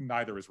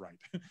 neither is right.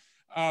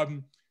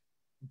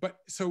 But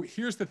so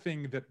here's the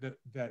thing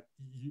that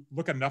you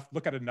look at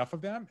enough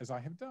of them, as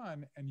I have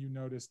done, and you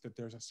notice that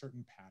there's a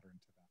certain pattern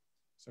to them.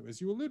 So as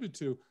you alluded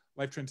to,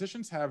 life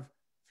transitions have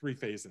three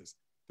phases.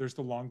 There's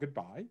the long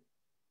goodbye,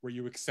 where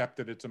you accept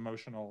that it's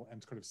emotional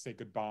and sort of say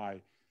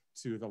goodbye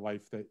to the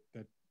life that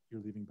you're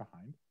leaving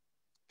behind.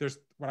 There's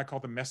what I call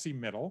the messy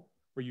middle,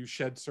 where you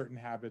shed certain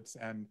habits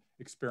and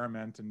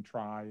experiment and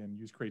try and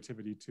use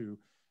creativity to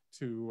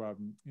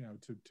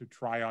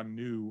try on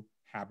new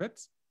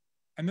habits.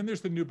 And then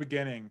there's the new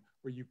beginning,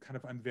 where you kind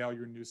of unveil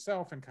your new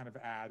self and kind of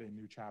add a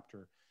new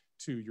chapter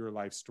to your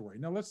life story.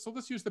 Now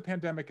let's use the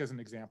pandemic as an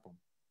example.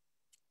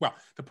 Well,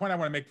 the point I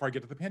want to make before I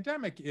get to the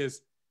pandemic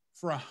is,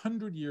 for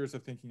 100 years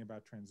of thinking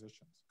about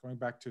transitions, going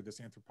back to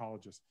this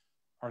anthropologist,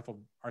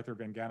 Arthur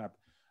Van Gennep,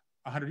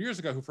 100 years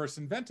ago, who first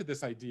invented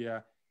this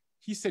idea,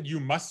 he said,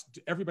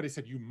 everybody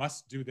said you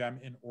must do them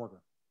in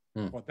order.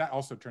 Well, that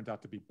also turned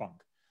out to be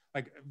bunk.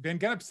 Like Van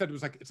Gennep said,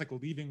 it's like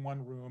leaving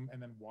one room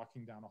and then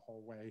walking down a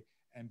hallway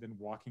and then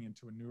walking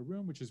into a new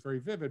room, which is very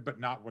vivid, but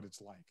not what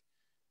it's like.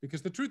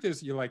 Because the truth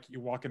is, you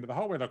walk into the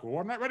hallway like, oh,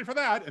 I'm not ready for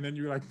that. And then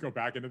you like go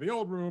back into the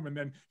old room, and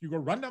then you go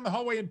run down the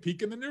hallway and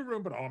peek in the new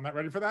room, but oh, I'm not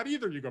ready for that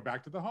either. You go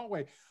back to the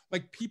hallway.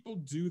 Like, people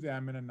do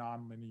them in a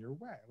non-linear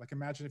way. Like,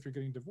 imagine if you're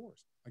getting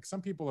divorced. Like,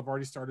 some people have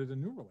already started a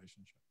new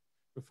relationship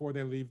before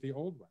they leave the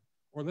old one.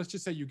 Or let's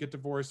just say you get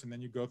divorced and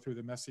then you go through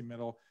the messy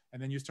middle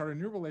and then you start a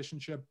new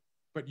relationship,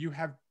 but you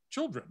have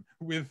children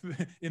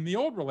in the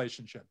old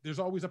relationship. There's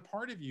always a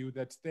part of you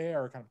that's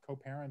there kind of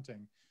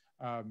co-parenting,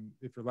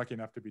 if you're lucky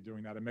enough to be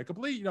doing that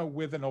amicably,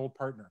 with an old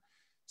partner.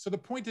 So the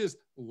point is,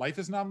 life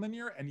is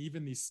nonlinear, and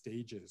even these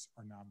stages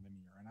are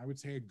nonlinear. And I would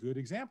say a good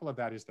example of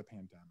that is the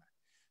pandemic.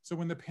 So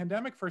when the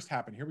pandemic first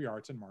happened, here we are,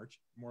 it's in March,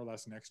 more or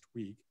less next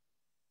week.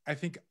 I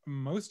think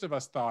most of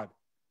us thought,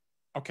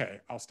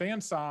 okay, I'll stay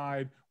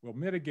inside, we'll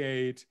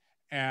mitigate,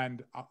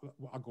 and I'll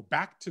go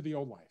back to the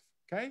old life,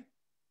 okay?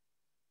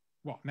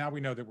 Well, now we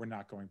know that we're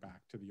not going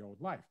back to the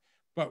old life,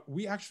 but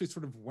we actually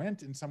sort of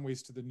went in some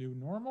ways to the new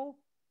normal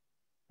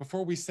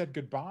before we said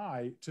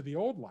goodbye to the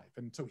old life.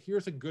 And so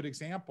here's a good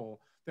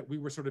example that we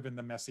were sort of in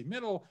the messy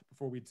middle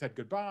before we'd said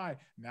goodbye.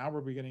 Now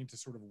we're beginning to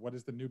sort of, what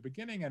is the new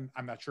beginning? And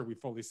I'm not sure we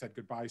fully said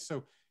goodbye.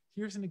 So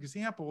here's an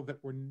example that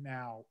we're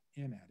now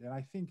in it. And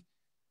I think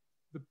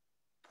the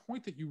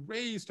point that you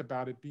raised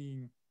about it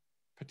being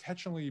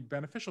potentially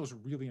beneficial is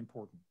really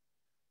important.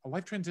 A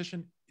life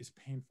transition is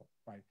painful,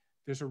 right?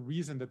 There's a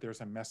reason that there's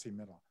a messy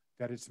middle,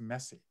 that it's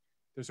messy.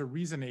 There's a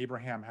reason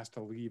Abraham has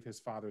to leave his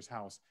father's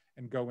house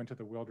and go into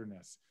the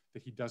wilderness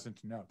that he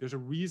doesn't know. There's a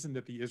reason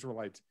that the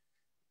Israelites,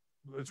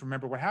 let's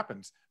remember what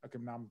happens. Okay,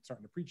 now I'm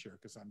starting to preach here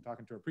because I'm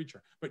talking to a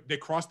preacher, but they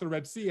crossed the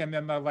Red Sea and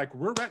then they're like,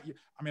 we're ready.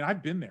 I mean,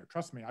 I've been there,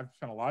 trust me. I've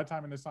spent a lot of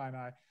time in the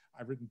Sinai.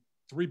 I've written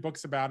 3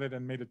 books about it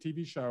and made a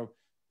TV show.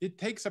 It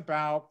takes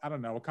about, I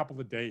don't know, a couple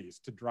of days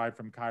to drive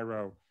from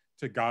Cairo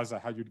to Gaza,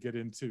 how you'd get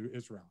into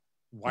Israel.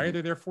 Why are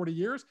they there 40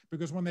 years?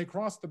 Because when they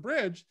crossed the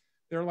bridge,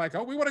 they're like,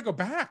 oh, we want to go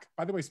back.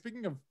 By the way,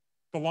 speaking of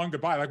the long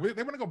goodbye, like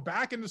they want to go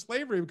back into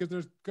slavery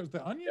because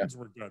the onions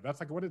were good. That's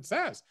like what it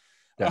says.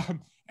 Yeah.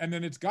 And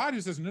then it's God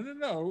who says,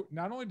 no,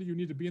 not only do you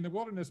need to be in the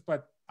wilderness,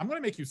 but I'm going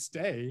to make you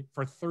stay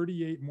for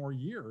 38 more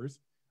years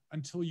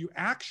until you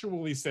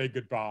actually say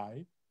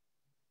goodbye.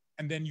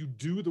 And then you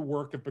do the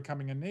work of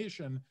becoming a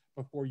nation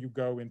before you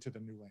go into the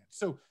new land.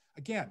 So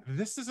again,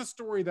 this is a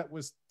story that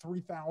was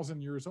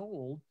 3,000 years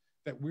old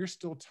that we're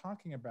still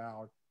talking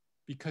about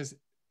because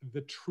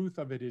the truth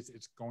of it is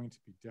it's going to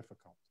be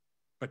difficult.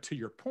 But to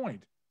your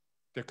point,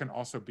 there can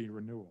also be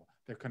renewal.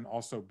 There can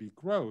also be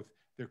growth.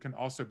 There can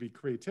also be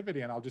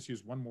creativity. And I'll just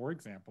use one more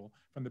example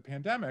from the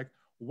pandemic.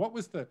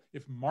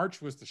 If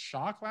March was the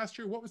shock last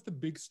year, what was the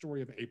big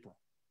story of April?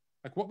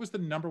 Like, what was the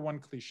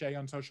 #1 cliche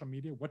on social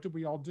media? What did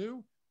we all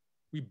do?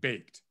 We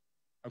baked,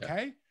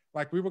 okay? Yeah.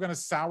 Like we were gonna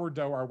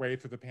sourdough our way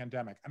through the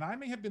pandemic. And I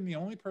may have been the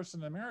only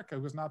person in America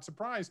who was not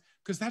surprised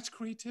because that's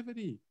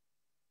creativity.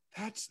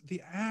 That's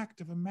the act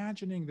of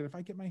imagining that if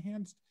I get my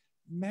hands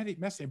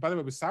messy, and by the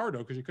way, it was sourdough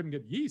because you couldn't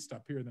get yeast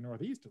up here in the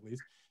Northeast at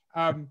least,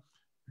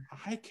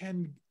 I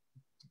can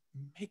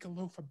make a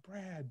loaf of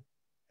bread.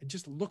 And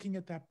just looking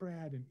at that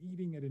bread and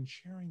eating it and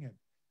sharing it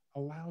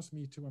allows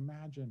me to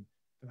imagine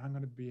that I'm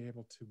going to be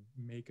able to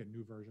make a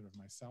new version of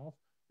myself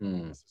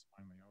when this is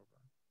finally over.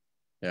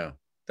 Yeah,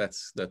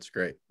 that's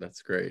great.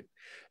 That's great.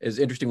 It's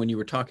interesting when you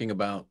were talking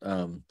about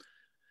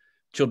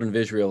children of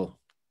Israel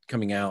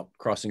coming out,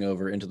 crossing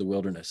over into the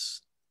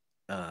wilderness.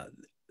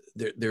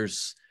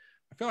 There's.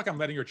 I feel like I'm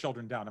letting your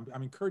children down.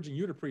 I'm encouraging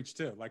you to preach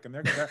too. Like, and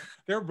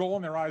they're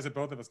rolling their eyes at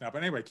both of us now.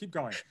 But anyway, keep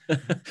going.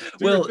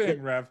 Well, your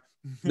thing, Rev.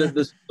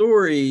 the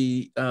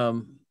story,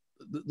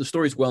 the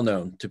story is well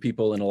known to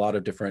people in a lot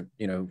of different,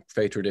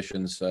 faith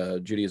traditions,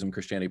 Judaism,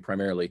 Christianity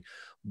primarily.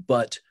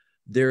 But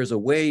there's a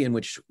way in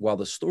which, while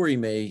the story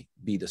may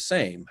be the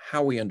same,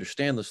 how we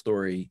understand the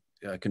story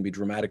can be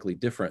dramatically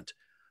different.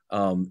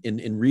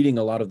 In reading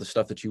a lot of the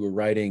stuff that you were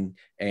writing,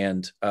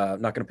 and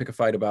I'm not going to pick a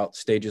fight about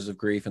stages of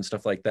grief and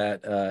stuff like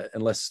that,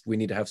 unless we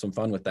need to have some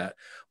fun with that.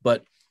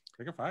 But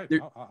pick a fight.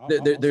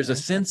 There's a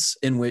sense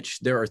in which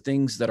there are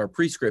things that are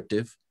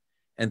prescriptive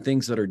and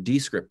things that are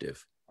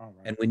descriptive. Oh, right.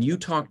 And when you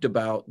talked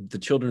about the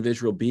children of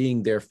Israel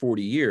being there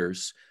 40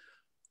 years,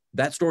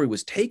 that story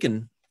was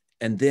taken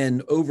and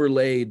then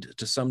overlaid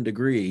to some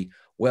degree.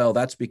 Well,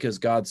 that's because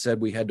God said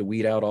we had to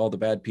weed out all the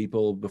bad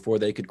people before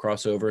they could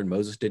cross over and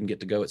Moses didn't get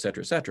to go, et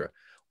cetera, et cetera.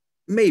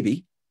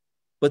 Maybe.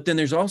 But then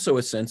there's also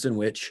a sense in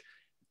which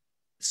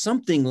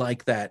something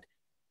like that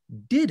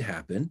did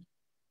happen.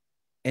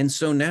 And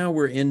so now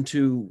we're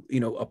into,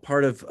 a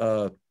part of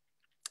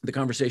the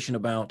conversation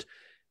about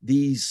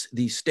these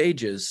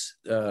stages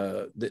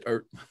that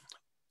are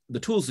the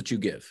tools that you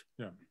give.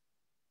 Yeah.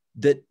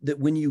 That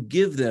when you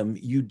give them,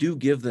 you do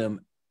give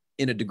them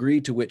in a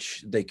degree to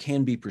which they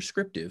can be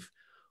prescriptive.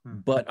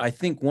 But I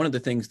think one of the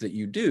things that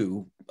you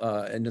do,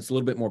 and it's a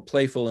little bit more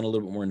playful and a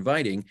little bit more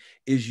inviting,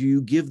 is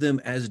you give them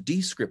as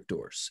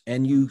descriptors.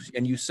 And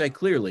you say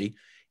clearly,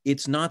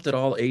 it's not that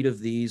all 8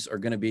 of these are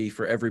going to be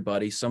for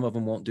everybody. Some of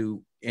them won't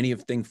do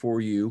anything for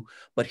you,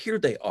 but here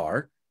they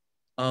are.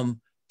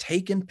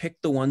 Take and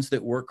pick the ones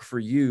that work for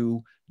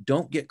you.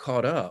 Don't get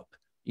caught up.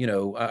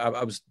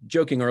 I was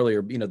joking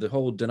earlier, the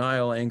whole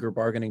denial, anger,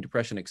 bargaining,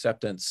 depression,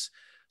 acceptance,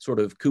 sort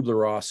of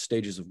Kubler-Ross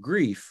stages of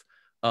grief.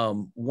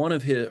 One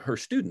of her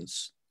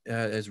students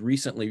has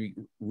recently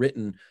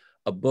written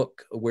a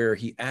book where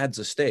he adds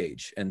a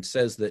stage and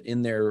says that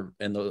in the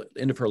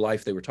end of her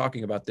life, they were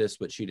talking about this,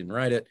 but she didn't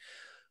write it,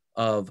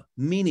 of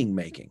meaning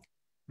making.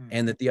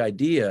 And that the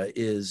idea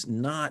is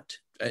not,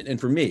 and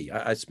for me,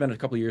 I spent a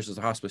couple of years as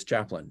a hospice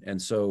chaplain.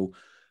 And so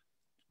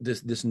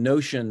this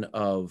notion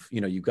of,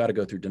 you know, you've got to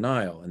go through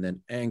denial and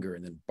then anger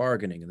and then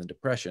bargaining and then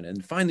depression.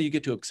 And finally you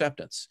get to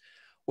acceptance.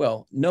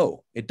 Well,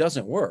 no, it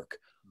doesn't work.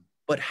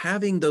 But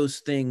having those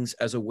things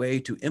as a way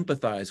to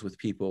empathize with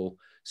people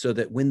so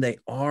that when they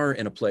are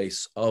in a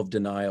place of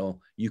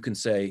denial, you can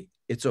say,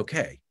 it's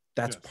okay.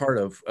 That's part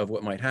of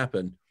what might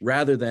happen,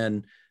 rather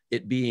than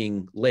it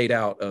being laid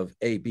out of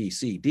A, B,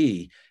 C,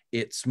 D.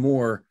 It's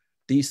more,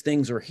 these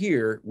things are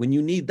here. When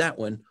you need that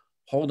one,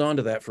 hold on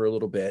to that for a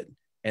little bit.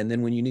 And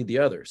then when you need the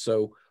other.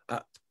 So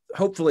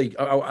hopefully,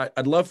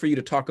 I'd love for you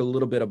to talk a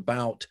little bit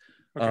about.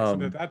 Okay,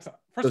 so that's,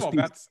 first of all,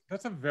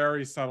 that's a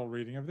very subtle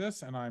reading of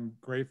this, and I'm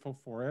grateful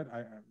for it.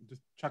 I'm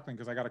just chuckling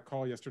because I got a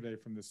call yesterday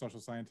from the social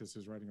scientist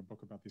who's writing a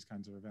book about these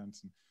kinds of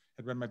events and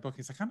had read my book.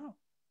 He's like,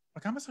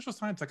 I'm a social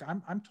scientist.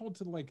 Like I'm told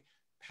to like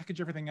package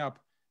everything up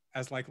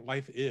as like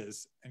life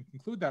is and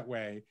conclude that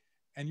way.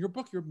 And your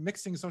book, you're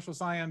mixing social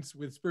science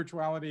with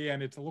spirituality,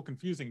 and it's a little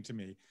confusing to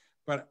me.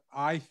 But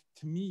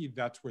to me,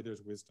 that's where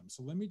there's wisdom.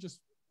 So let me just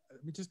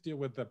deal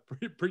with the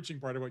preaching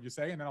part of what you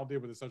say, and then I'll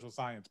deal with the social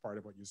science part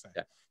of what you say.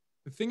 Yeah.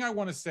 The thing I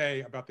want to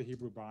say about the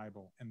Hebrew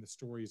Bible and the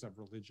stories of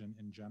religion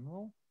in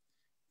general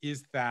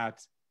is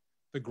that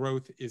the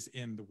growth is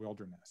in the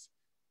wilderness.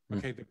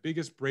 Okay, the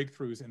biggest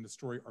breakthroughs in the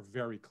story are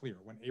very clear.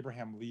 When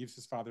Abraham leaves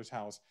his father's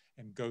house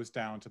and goes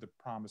down to the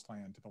promised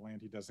land, to the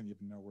land he doesn't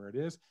even know where it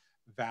is,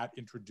 that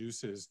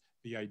introduces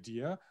the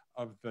idea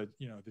of the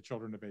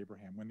children of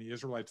Abraham. When the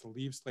Israelites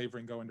leave slavery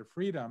and go into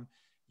freedom,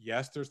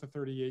 yes, there's the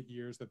 38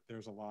 years that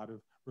there's a lot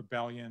of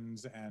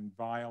rebellions and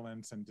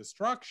violence and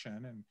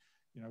destruction, and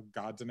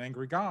God's an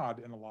angry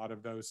God in a lot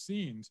of those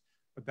scenes,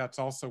 but that's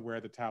also where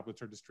the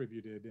tablets are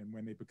distributed and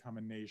when they become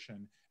a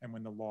nation and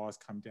when the laws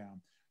come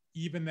down.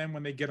 Even then,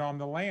 when they get on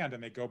the land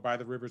and they go by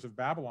the rivers of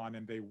Babylon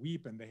and they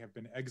weep and they have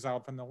been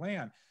exiled from the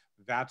land,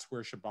 that's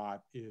where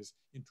Shabbat is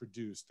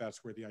introduced.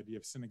 That's where the idea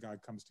of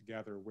synagogue comes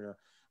together, where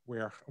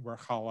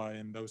challah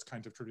and those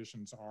kinds of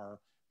traditions are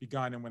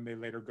begun, and when they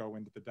later go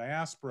into the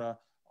diaspora,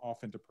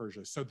 off into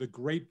Persia. So the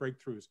great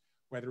breakthroughs,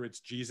 whether it's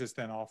Jesus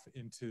then off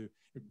into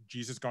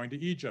Jesus going to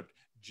Egypt,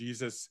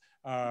 Jesus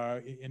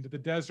into the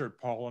desert,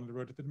 Paul on the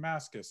road to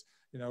Damascus,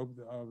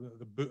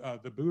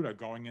 the Buddha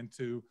going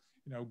into,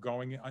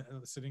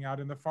 sitting out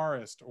in the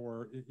forest,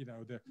 or,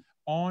 the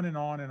on and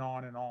on and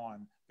on and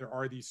on. There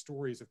are these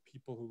stories of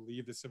people who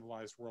leave the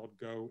civilized world,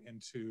 go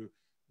into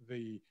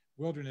the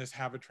wilderness,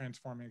 have a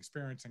transforming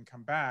experience, and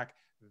come back.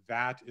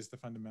 That is the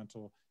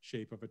fundamental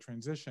shape of a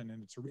transition.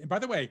 And by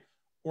the way,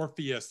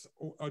 Orpheus,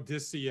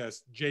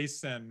 Odysseus,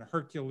 Jason,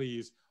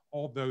 Hercules,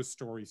 all those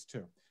stories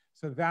too.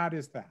 So that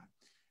is that.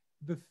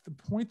 The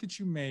point that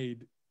you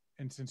made,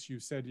 and since you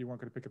said you weren't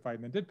going to pick a fight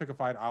and then did pick a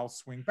fight, I'll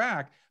swing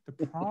back.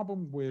 The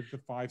problem with the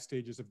 5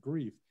 stages of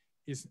grief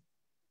is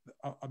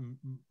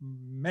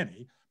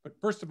many, but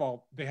first of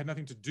all, they had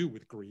nothing to do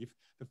with grief.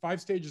 The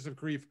 5 stages of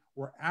grief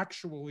were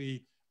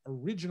actually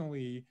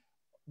originally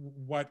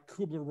what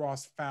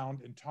Kubler-Ross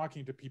found in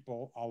talking to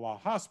people a la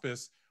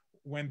hospice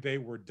when they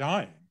were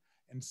dying.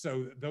 And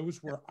so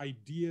those were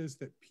ideas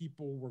that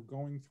people were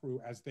going through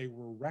as they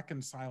were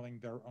reconciling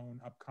their own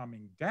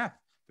upcoming death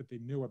that they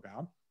knew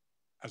about,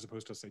 as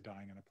opposed to, say,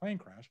 dying in a plane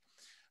crash.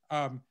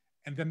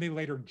 And then they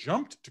later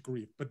jumped to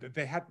grief, but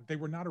they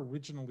were not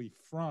originally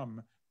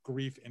from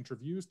grief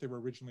interviews. They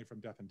were originally from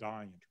death and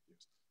dying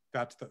interviews.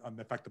 That's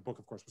in fact, the book,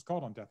 of course, was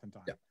called On Death and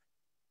Dying. Yeah.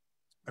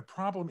 The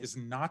problem is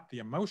not the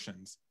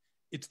emotions.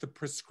 It's the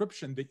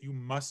prescription that you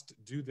must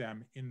do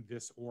them in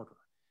this order.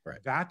 Right.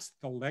 That's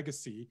the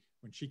legacy.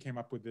 When she came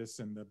up with this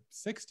in the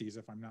 60s,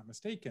 if I'm not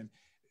mistaken,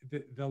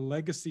 the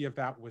legacy of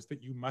that was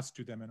that you must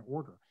do them in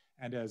order.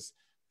 And as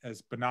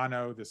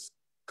Bonanno, this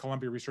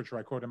Columbia researcher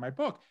I quote in my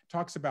book,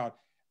 talks about,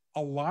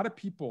 a lot of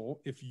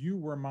people, if you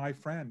were my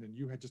friend and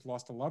you had just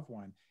lost a loved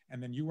one,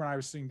 and then you and I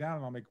were sitting down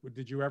and I'm like,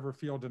 did you ever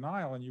feel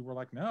denial? And you were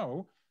like,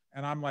 no.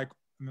 And I'm like,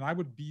 and I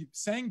would be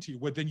saying to you,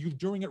 well, then you're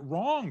doing it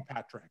wrong,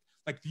 Patrick.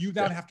 Like, you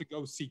then have to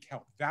go seek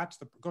help.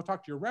 Go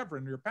talk to your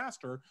reverend, or your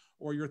pastor,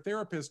 or your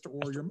therapist,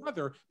 or your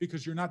mother,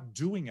 because you're not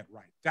doing it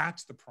right.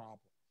 That's the problem.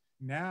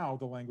 Now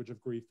the language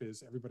of grief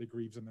is everybody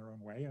grieves in their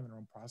own way and their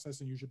own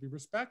process, and you should be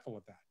respectful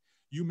of that.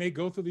 You may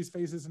go through these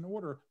phases in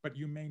order, but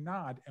you may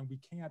not, and we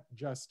can't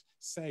just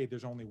say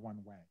there's only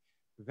one way.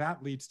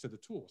 That leads to the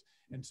tools.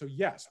 And so,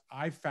 yes,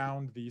 I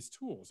found these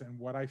tools, and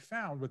what I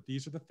found was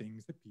these are the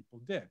things that people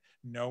did.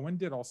 No one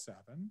did all 7.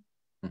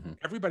 Mm-hmm.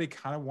 Everybody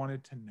kind of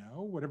wanted to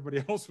know what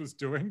everybody else was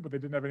doing, but they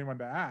didn't have anyone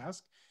to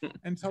ask.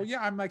 And so, yeah,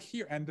 I'm like,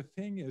 here. And the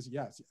thing is,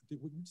 yes,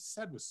 what you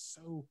said was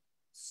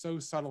so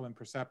subtle and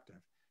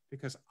perceptive,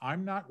 because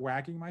I'm not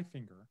wagging my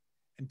finger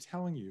and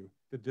telling you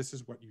that this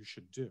is what you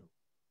should do.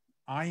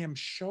 I am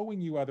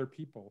showing you other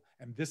people,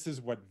 and this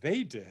is what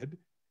they did,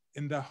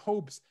 in the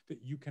hopes that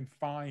you can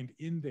find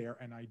in there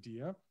an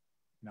idea,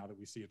 now that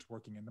we see it's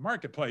working in the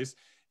marketplace,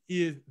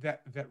 is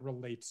that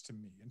relates to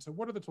me. And so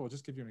what are the tools? I'll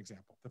just give you an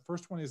example. The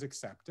first one is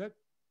accept it,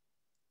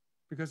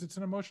 because it's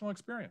an emotional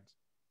experience.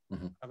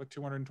 Mm-hmm. I look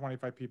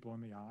 225 people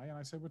in the eye and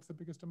I say, what's the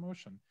biggest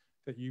emotion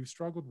that you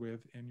struggled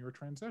with in your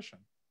transition?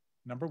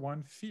 Number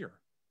 1, fear.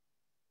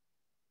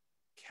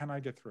 Can I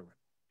get through it?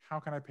 how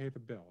can I pay the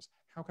bills?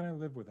 How can I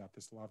live without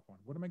this loved one?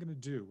 What am I going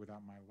to do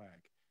without my leg?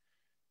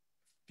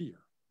 Fear.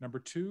 Number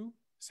 2,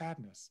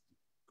 sadness,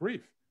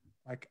 grief.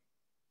 Like,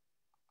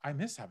 I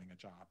miss having a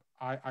job.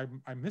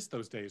 I miss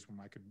those days when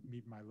I could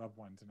meet my loved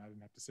ones and I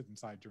didn't have to sit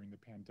inside during the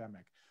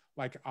pandemic.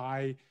 Like,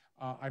 I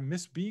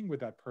miss being with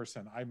that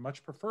person. I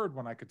much preferred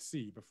when I could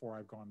see before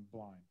I've gone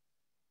blind.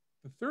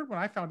 The third one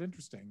I found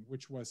interesting,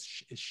 which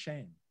is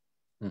shame.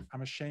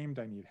 I'm ashamed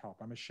I need help.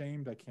 I'm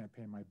ashamed I can't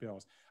pay my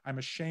bills. I'm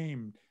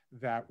ashamed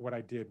that what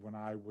I did when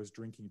I was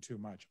drinking too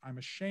much. I'm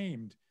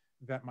ashamed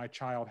that my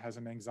child has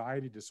an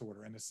anxiety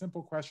disorder. And a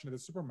simple question at the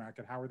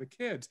supermarket, how are the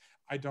kids?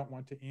 I don't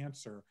want to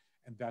answer.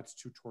 And that's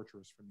too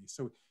torturous for me.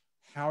 So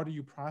how do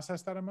you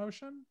process that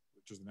emotion?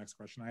 Which is the next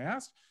question I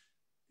asked.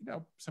 You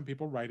know, some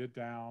people write it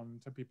down.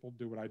 Some people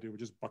do what I do,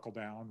 which is buckle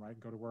down, right, and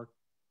go to work.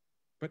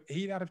 But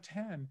 8 out of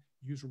 10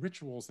 use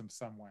rituals in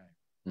some way.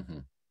 Mm-hmm.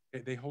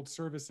 They hold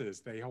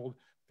services. They hold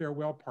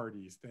farewell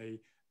parties.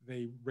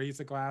 They raise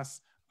a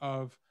glass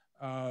of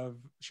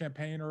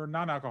champagne or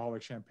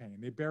non-alcoholic champagne.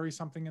 They bury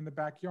something in the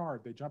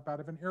backyard. They jump out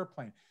of an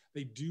airplane.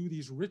 They do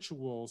these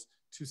rituals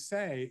to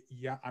say,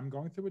 yeah, I'm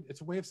going through it.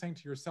 It's a way of saying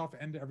to yourself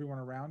and to everyone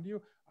around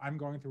you, I'm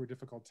going through a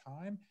difficult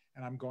time,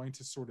 and I'm going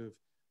to sort of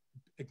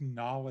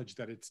acknowledge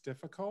that it's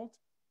difficult.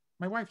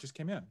 My wife just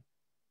came in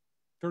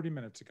 30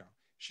 minutes ago.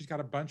 She's got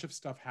a bunch of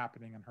stuff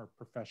happening in her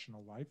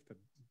professional life, the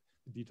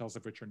details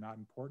of which are not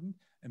important.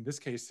 In this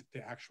case, they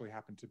actually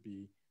happen to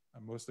be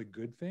mostly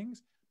good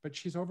things, but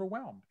she's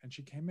overwhelmed. And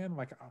she came in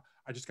like,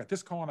 I just got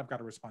this call and I've got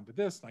to respond to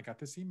this. And I got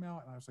this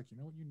email. And I was like, you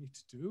know what you need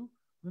to do,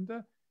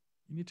 Linda?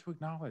 You need to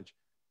acknowledge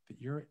that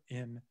you're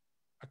in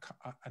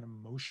an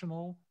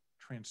emotional,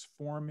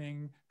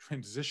 transforming,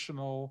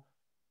 transitional,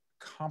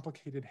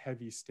 complicated,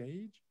 heavy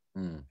stage.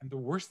 And the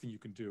worst thing you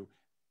can do,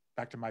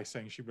 back to my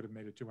saying she would have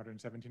made a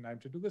 217-item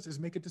to-do list, is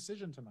make a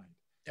decision tonight.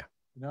 Yeah.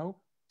 You know,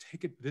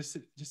 take it,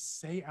 just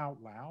say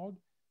out loud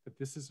that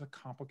this is a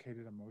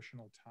complicated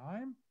emotional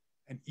time.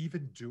 And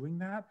even doing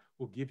that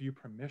will give you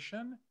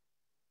permission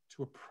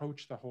to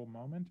approach the whole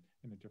moment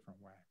in a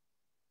different way.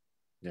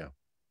 Yeah.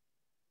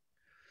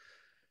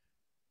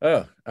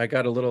 Oh, I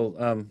got a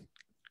little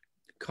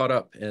caught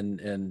up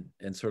in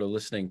sort of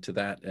listening to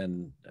that.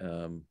 And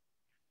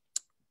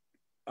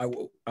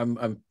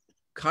I'm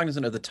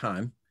cognizant of the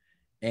time.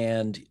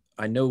 And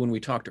I know when we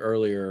talked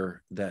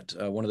earlier that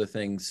one of the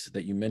things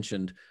that you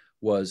mentioned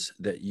was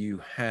that you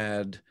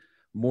had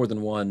more than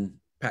one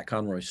Pat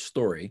Conroy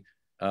story,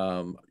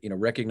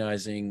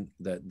 recognizing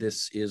that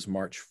this is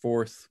March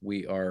 4th.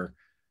 We are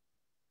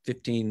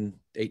 18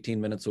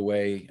 minutes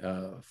away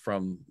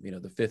from,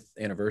 the 5th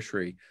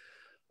anniversary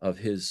of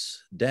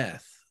his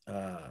death,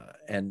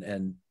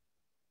 and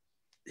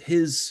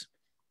his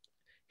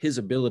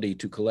ability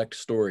to collect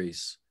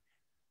stories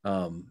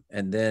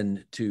and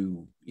then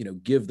to,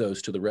 give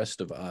those to the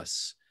rest of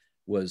us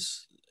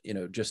was,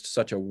 just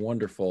such a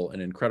wonderful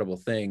and incredible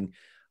thing.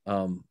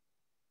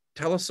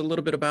 Tell us a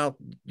little bit about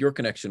your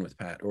connection with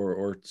Pat,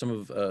 or some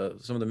of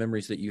the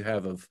memories that you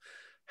have of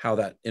how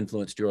that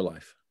influenced your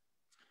life.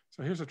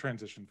 So here's a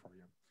transition for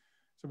you.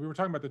 So we were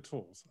talking about the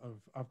tools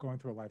of going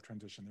through a life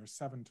transition. There's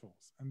 7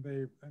 tools,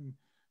 and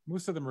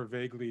most of them are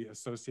vaguely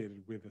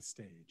associated with a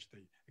stage.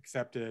 They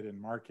accept it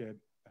and mark it.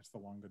 That's the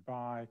long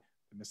goodbye.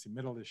 The missing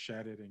middle is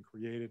shed it and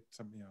create it.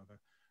 Some, the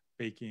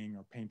baking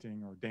or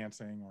painting or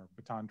dancing or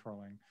baton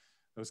twirling,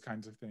 those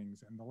kinds of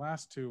things. And the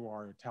last 2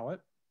 are tell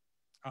it,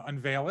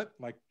 unveil it,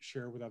 like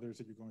share with others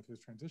that you're going through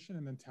this transition,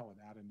 and then tell it,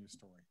 add a new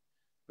story.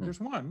 But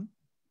there's one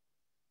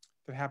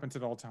that happens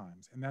at all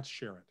times, and that's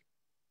share it.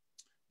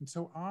 And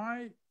so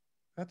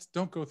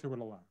don't go through it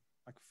alone.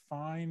 Like,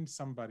 find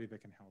somebody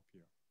that can help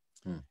you.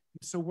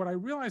 So what I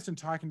realized in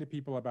talking to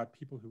people about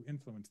people who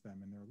influence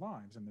them in their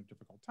lives and their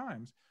difficult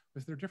times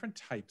was there are different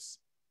types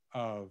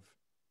of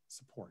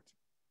support.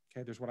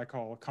 Okay, there's what I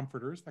call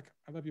comforters, like,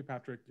 I love you,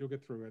 Patrick, you'll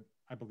get through it,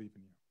 I believe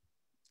in you.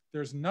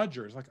 There's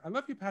nudgers, like, I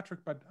love you,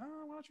 Patrick, but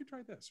why don't you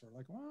try this? Or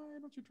like, why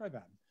don't you try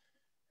that?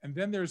 And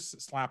then there's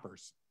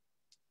slappers.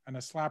 And a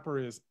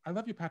slapper is, I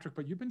love you, Patrick,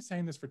 but you've been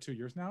saying this for 2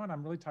 years now, and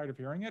I'm really tired of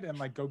hearing it. And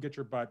like, go get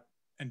your butt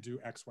and do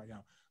X, Y,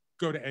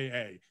 go to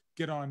AA,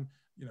 get on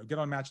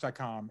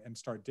Match.com and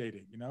start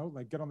dating,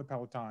 like get on the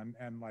Peloton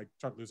and like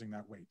start losing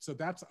that weight. So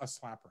that's a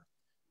slapper.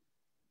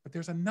 But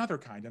there's another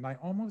kind, and I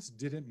almost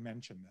didn't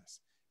mention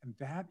this. And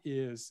that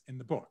is in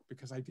the book,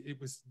 because it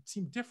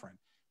seemed different,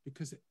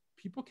 because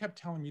people kept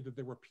telling me that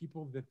there were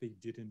people that they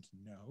didn't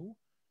know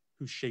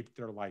who shaped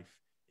their life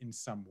in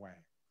some way.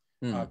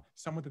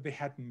 Someone that they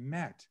hadn't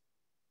met.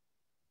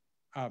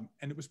 And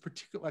it was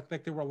particular,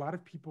 like there were a lot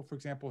of people, for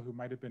example, who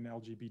might have been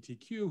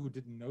LGBTQ, who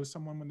didn't know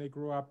someone when they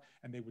grew up,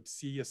 and they would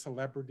see a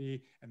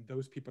celebrity, and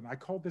those people, and I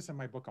called this in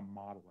my book a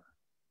modeler.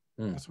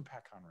 That's what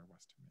Pat Conroy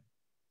was to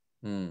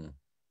me.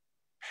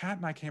 Pat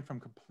and I came from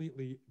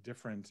completely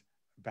different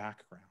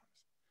backgrounds.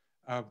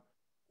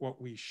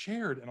 What we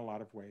shared in a lot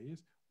of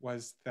ways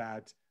was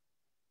that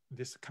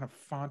this kind of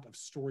font of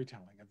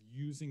storytelling, of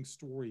using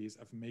stories,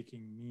 of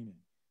making meaning.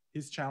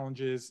 His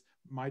challenges,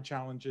 my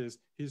challenges,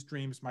 his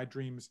dreams, my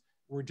dreams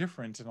were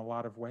different in a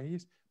lot of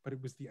ways, but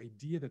it was the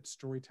idea that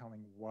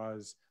storytelling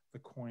was the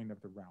coin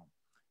of the realm.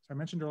 So I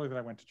mentioned earlier that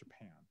I went to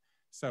Japan.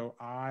 So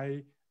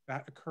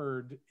that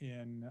occurred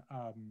in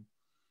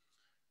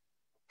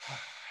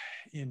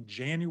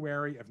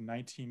January of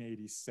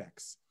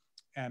 1986.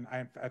 And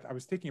I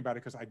was thinking about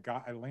it because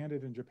I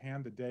landed in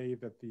Japan the day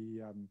that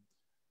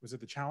was it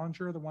the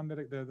Challenger, the one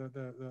that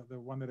the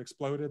one that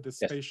exploded, the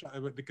space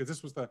shuttle, because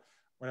this was the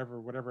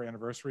whatever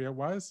anniversary it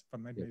was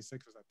from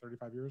 1986, was that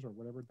 35 years or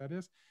whatever that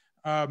is.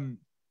 And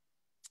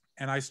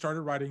I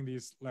started writing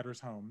these letters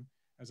home,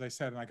 as I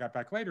said, and I got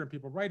back later and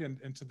people write.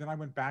 And so then I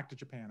went back to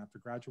Japan after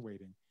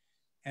graduating.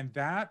 And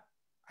that,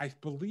 I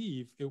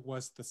believe it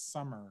was the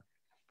summer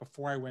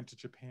before I went to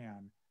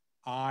Japan,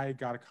 I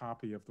got a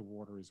copy of The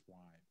Water is Wide.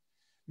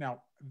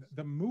 Now,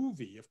 the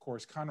movie, of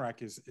course, Conroy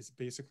is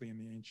basically in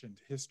the ancient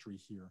history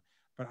here,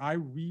 but I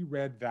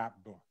reread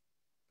that book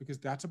because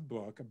that's a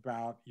book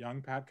about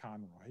young Pat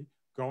Conroy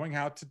going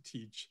out to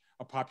teach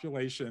a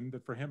population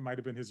that for him might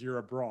have been his year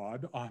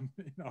abroad on,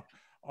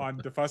 on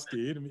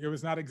Defusky. I mean, it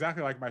was not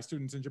exactly like my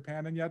students in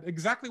Japan, and yet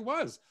exactly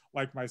was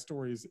like my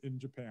stories in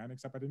Japan,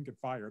 except I didn't get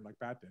fired like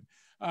Pat did.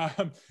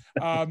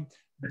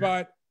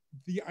 But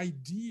the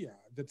idea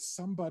that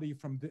somebody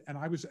from and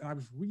I was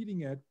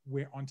reading it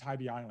on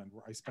Tybee Island,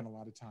 where I spent a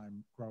lot of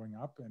time growing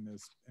up, and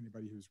as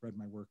anybody who's read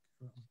my work,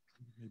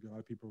 maybe a lot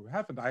of people who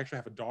haven't, I actually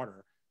have a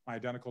daughter. My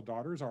identical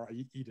daughters are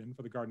Eden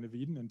for the Garden of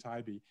Eden and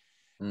Tybee,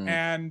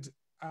 and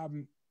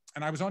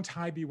I was on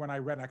Tybee when I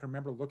read. And I can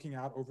remember looking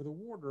out over the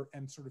water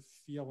and sort of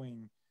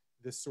feeling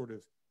this sort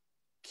of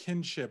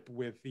kinship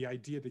with the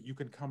idea that you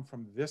can come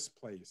from this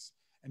place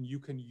and you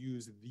can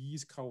use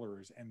these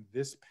colors and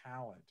this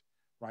palette,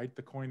 right?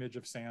 The coinage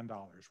of sand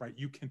dollars, right?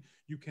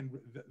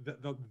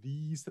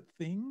 These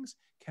things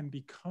can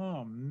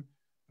become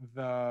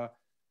the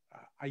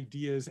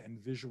ideas and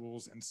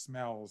visuals and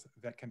smells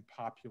that can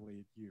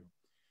populate you.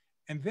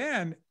 And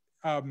then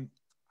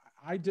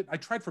I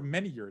tried for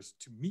many years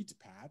to meet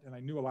Pat, and I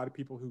knew a lot of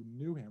people who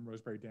knew him.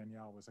 Rosemary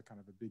Danielle was a kind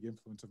of a big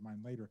influence of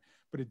mine later,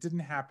 but it didn't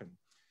happen.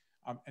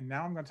 And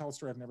now I'm going to tell a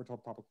story I've never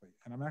told publicly.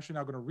 And I'm actually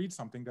now going to read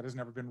something that has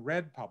never been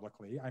read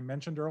publicly. I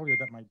mentioned earlier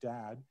that my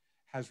dad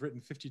has written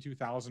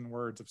 52,000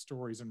 words of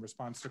stories in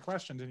response to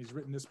questions, and he's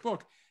written this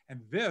book.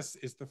 And this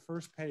is the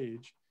first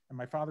page. And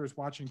my father is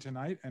watching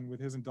tonight, and with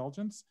his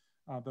indulgence,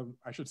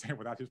 I should say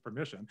without his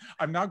permission,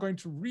 I'm now going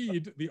to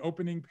read the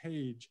opening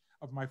page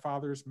of my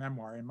father's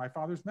memoir. And my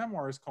father's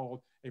memoir is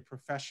called A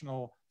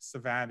Professional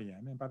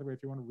Savannian. And by the way,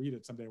 if you want to read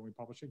it someday when we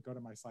publish it, go to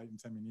my site and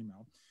send me an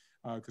email,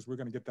 because we're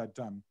going to get that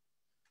done.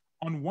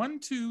 On 1,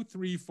 2,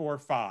 3, 4,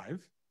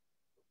 5,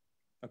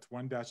 that's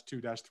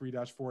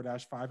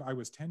 1-2-3-4-5, I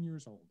was 10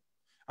 years old.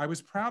 I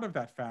was proud of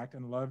that fact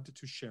and loved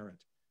to share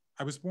it.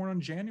 I was born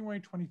on January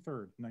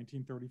 23rd,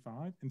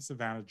 1935 in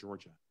Savannah,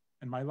 Georgia.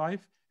 And my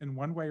life, in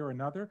one way or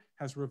another,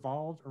 has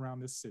revolved around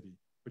this city,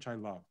 which I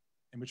love,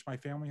 and which my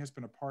family has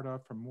been a part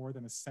of for more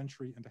than a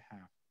century and a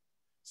half.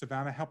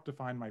 Savannah helped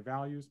define my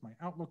values, my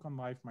outlook on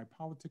life, my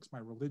politics, my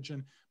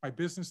religion, my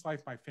business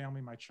life, my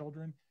family, my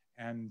children,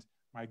 and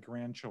my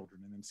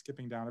grandchildren. And then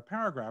skipping down a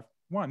paragraph,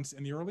 once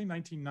in the early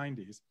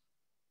 1990s,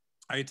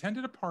 I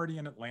attended a party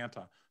in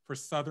Atlanta for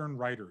Southern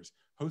writers,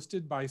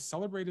 hosted by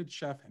celebrated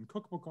chef and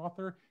cookbook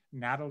author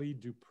Natalie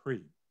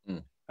Dupree.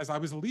 As I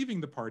was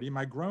leaving the party,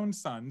 my grown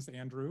sons,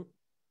 Andrew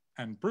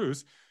and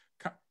Bruce,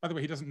 by the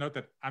way, he doesn't note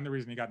that I'm the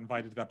reason he got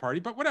invited to that party,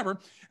 but whatever,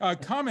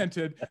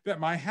 commented that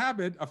my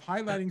habit of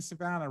highlighting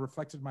Savannah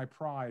reflected my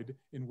pride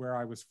in where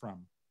I was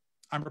from.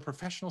 I'm a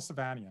professional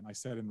Savannian, I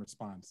said in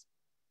response.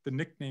 The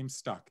nickname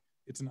stuck.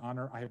 It's an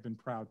honor I have been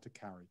proud to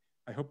carry.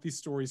 I hope these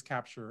stories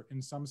capture,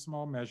 in some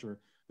small measure,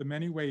 the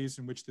many ways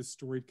in which this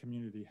storied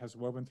community has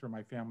woven through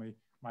my family,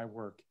 my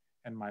work,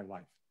 and my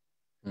life.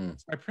 So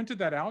I printed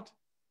that out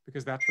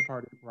because that's the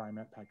party where I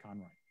met Pat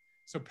Conroy.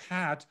 So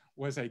Pat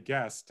was a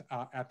guest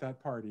at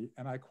that party.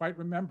 And I quite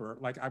remember,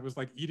 like, I was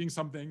like eating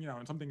something,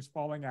 and something's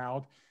falling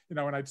out, and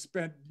I'd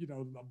spent,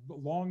 a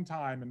long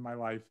time in my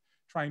life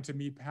trying to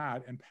meet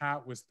Pat, and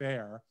Pat was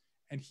there.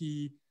 And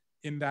he,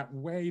 in that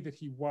way that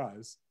he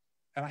was,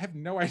 and I have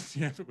no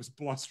idea if it was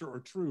bluster or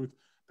truth,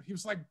 but he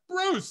was like,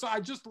 Bruce, I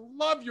just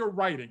love your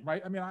writing,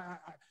 right? I mean,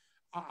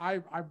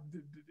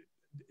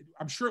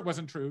 I'm sure it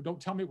wasn't true. Don't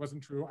tell me it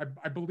wasn't true.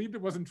 I believed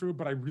it wasn't true,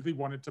 but I really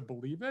wanted to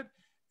believe it.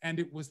 And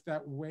it was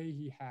that way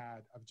he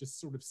had of just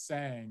sort of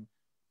saying,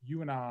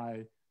 you and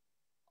I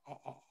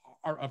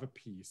are of a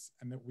piece,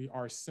 and that we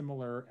are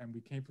similar, and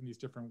we came from these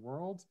different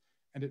worlds.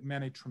 And it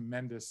meant a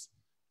tremendous,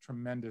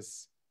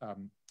 tremendous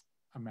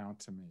amount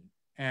to me.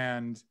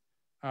 And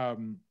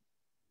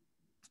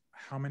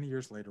how many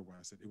years later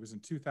was it? It was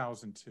in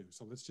 2002.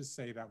 So let's just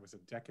say that was a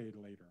decade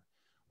later.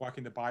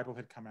 Walking the Bible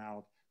had come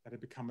out. That had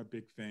become a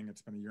big thing.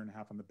 It's been a year and a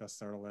half on the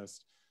bestseller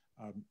list.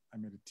 I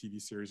made a TV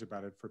series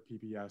about it for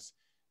PBS.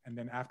 And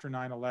then after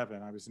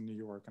 9/11, I was in New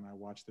York and I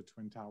watched the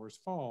Twin Towers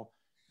fall.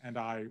 And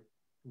I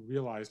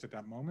realized at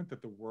that moment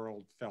that the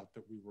world felt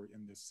that we were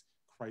in this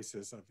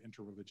crisis of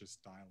interreligious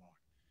dialogue.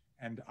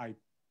 And I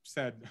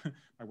said,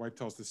 my wife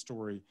tells this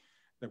story,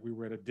 that we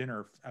were at a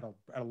dinner at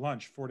a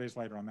lunch 5 days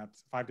later on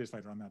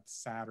that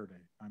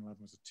Saturday.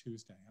 9/11 was a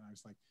Tuesday, and I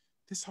was like,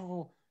 this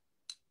all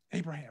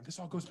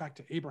goes back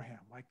to Abraham.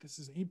 Like, this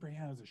is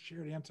Abraham as a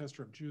shared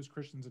ancestor of Jews,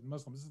 Christians, and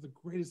Muslims. This is the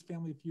greatest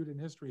family feud in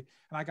history,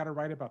 and I got to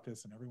write about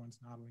this. And everyone's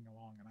nodding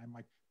along, and I'm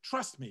like,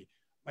 trust me,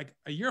 like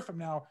a year from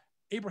now,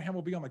 Abraham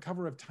will be on the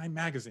cover of Time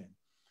magazine.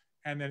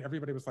 And then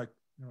everybody was like,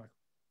 what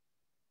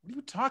are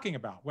you talking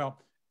about?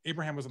 Well,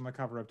 Abraham was on the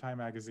cover of Time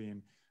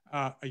magazine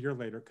a year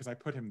later, because I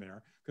put him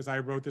there, because I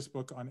wrote this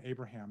book on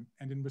Abraham.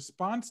 And in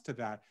response to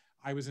that,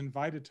 I was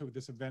invited to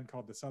this event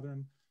called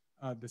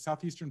the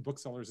Southeastern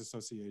Booksellers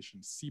Association,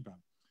 SEBA.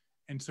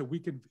 And so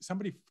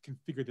somebody can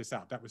figure this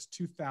out. That was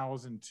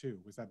 2002.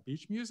 Was that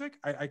Beach Music?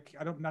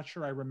 I'm not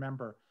sure I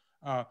remember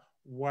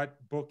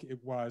what book it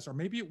was, or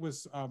maybe it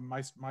was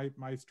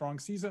my Strong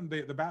Season,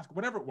 the basket,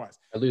 whatever it was.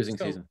 A Losing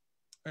Season.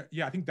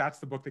 Yeah, I think that's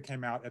the book that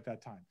came out at that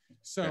time.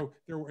 So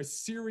there were a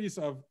series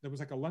there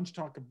was like a lunch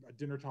talk, a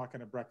dinner talk,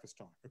 and a breakfast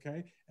talk,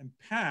 okay? And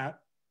Pat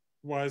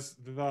was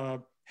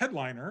the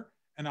headliner,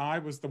 and I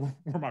was the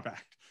warm-up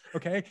act,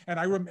 okay?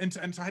 And so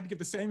I had to give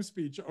the same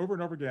speech over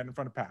and over again in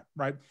front of Pat,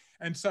 right?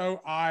 And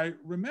so I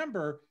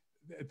remember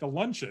at the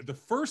luncheon, the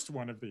first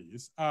one of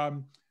these,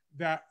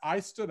 that I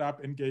stood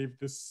up and gave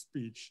this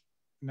speech.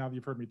 Now that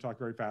you've heard me talk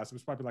very fast, it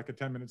was probably like a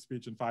 10-minute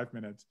speech in 5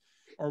 minutes,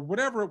 or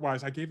whatever it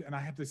was. And I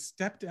had to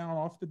step down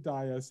off the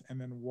dais and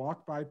then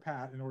walk by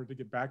Pat in order to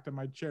get back to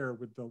my chair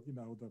with the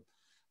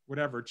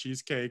whatever,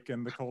 cheesecake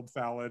and the cold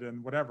salad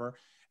and whatever.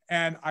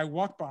 And I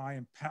walked by,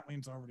 and Pat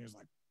leans over and he was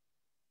like,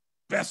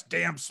 best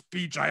damn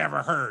speech I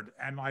ever heard.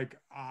 And like,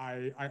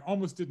 I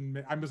almost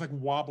didn't, I was like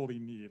wobbly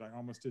kneed. I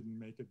almost didn't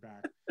make it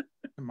back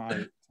to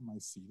my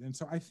seat. And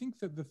so I think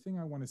that the thing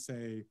I want to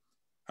say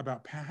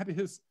about Pat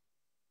is,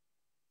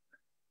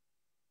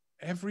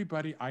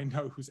 everybody I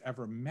know who's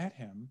ever met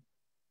him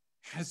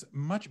has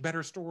much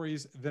better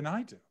stories than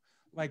I do.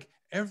 Like,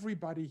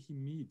 everybody he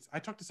meets. I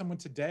talked to someone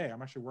today.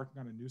 I'm actually working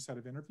on a new set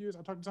of interviews.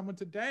 I talked to someone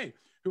today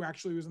who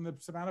actually was in the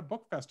Savannah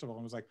Book Festival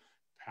and was like,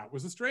 Pat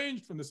was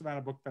estranged from the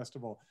Savannah Book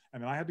Festival.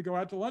 And then I had to go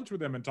out to lunch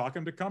with him and talk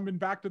him to coming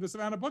back to the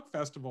Savannah Book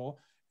Festival,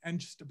 and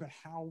just about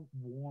how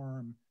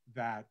warm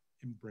that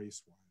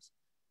embrace was.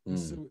 And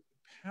so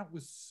Pat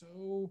was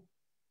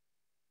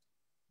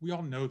we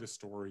all know the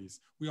stories.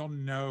 We all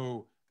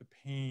know the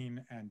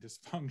pain and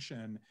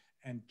dysfunction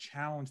and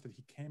challenge that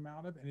he came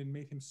out of, and it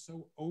made him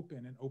so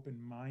open and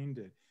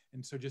open-minded,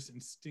 and so just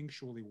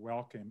instinctually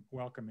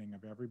welcoming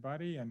of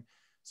everybody. And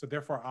so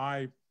therefore,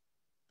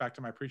 back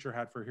to my preacher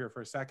hat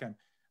for a second,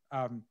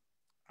 I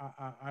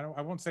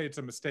won't say it's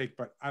a mistake,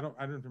 but I don't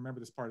remember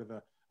this part of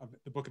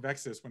the book of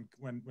Exodus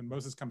when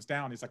Moses comes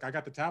down. He's like, I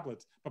got the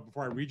tablets, but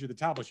before I read you the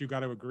tablets, you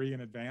got to agree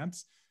in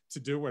advance to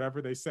do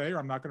whatever they say, or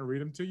I'm not going to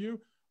read them to you.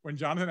 When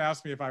Jonathan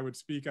asked me if I would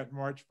speak at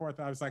March 4th,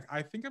 I was like,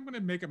 I think I'm going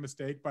to make a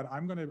mistake, but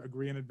I'm going to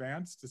agree in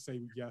advance to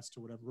say yes to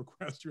whatever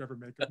request you ever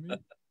make of me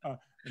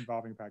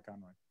involving Pat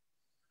Conroy.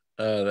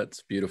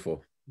 That's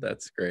beautiful.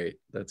 That's great.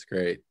 That's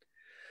great.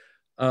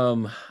 I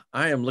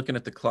am looking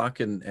at the clock,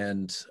 and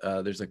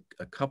there's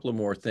a couple of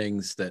more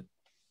things that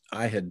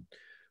I had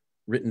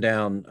written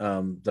down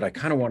that I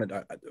kind of wanted,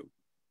 a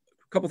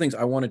couple of things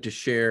I wanted to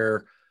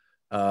share,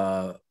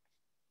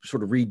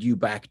 sort of read you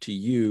back to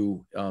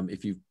you.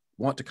 If you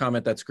want to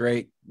comment, that's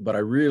great. But I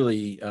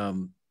really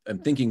am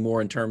thinking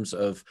more in terms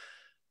of,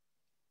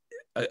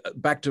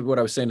 back to what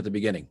I was saying at the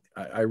beginning.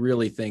 I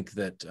really think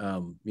that,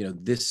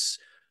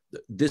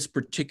 this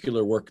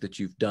particular work that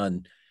you've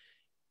done,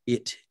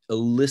 it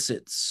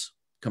elicits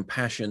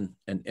compassion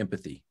and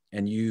empathy.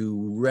 And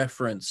you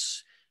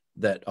reference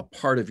that a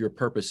part of your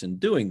purpose in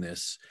doing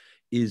this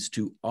is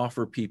to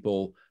offer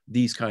people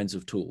these kinds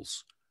of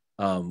tools,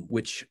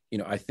 which,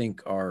 I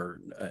think are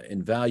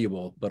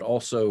invaluable, but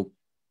also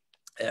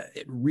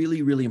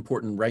really, really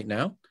important right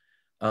now.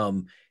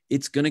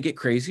 It's going to get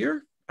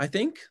crazier, I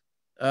think.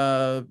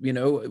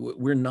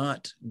 We're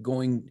not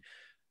going,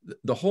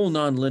 the whole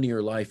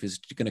nonlinear life is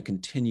going to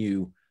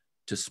continue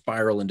to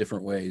spiral in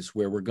different ways,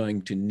 where we're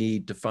going to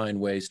need to find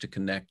ways to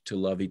connect, to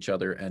love each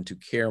other, and to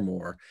care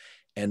more.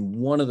 And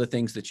one of the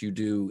things that you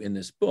do in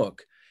this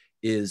book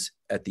is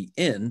at the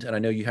end, and I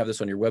know you have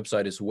this on your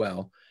website as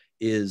well,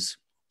 is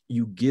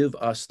you give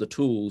us the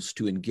tools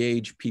to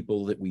engage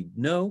people that we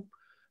know,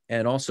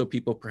 and also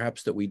people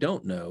perhaps that we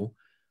don't know,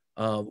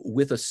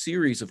 with a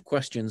series of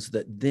questions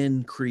that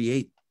then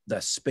create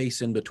the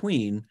space in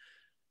between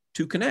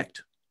to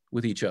connect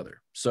with each other.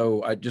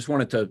 So I just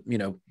wanted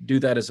to, do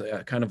that as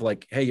a kind of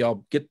like, hey,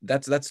 y'all, get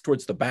that's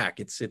towards the back.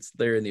 It's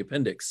there in the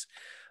appendix.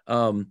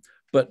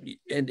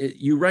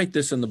 You write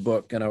this in the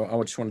book, and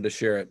I just wanted to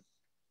share it.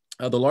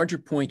 The larger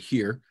point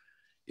here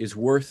is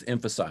worth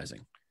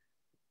emphasizing.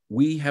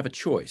 We have a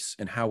choice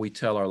in how we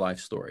tell our life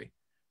story.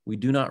 We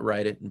do not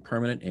write it in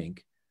permanent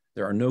ink.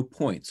 There are no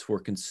points for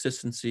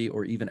consistency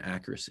or even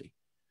accuracy.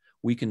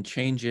 We can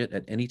change it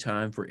at any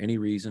time for any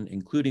reason,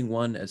 including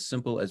one as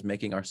simple as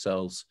making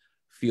ourselves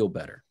feel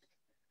better.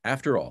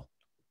 After all,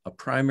 a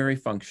primary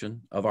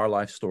function of our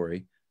life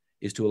story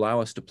is to allow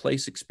us to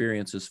place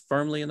experiences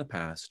firmly in the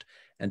past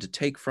and to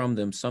take from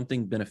them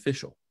something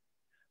beneficial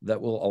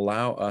that will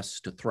allow us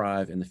to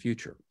thrive in the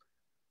future.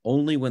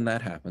 Only when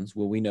that happens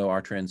will we know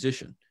our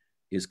transition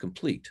is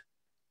complete.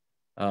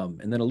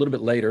 And then a little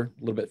bit later, a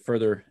little bit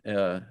further,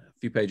 a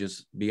few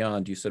pages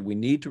beyond, you said we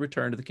need to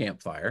return to the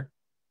campfire,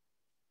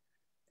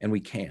 and we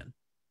can.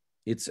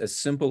 It's as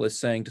simple as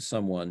saying to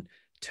someone,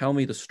 tell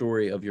me the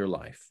story of your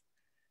life.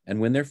 And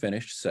when they're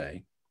finished,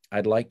 say,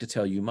 I'd like to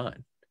tell you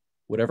mine.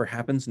 Whatever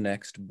happens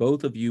next,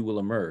 both of you will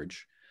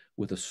emerge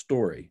with a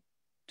story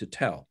to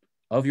tell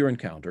of your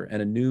encounter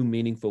and a new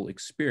meaningful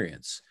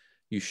experience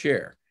you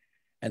share.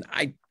 And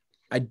I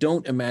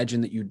don't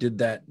imagine that you did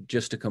that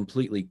just to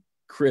completely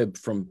crib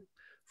from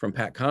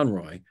Pat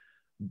Conroy,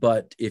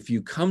 but if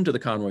you come to the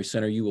Conroy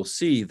Center, you will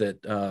see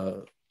that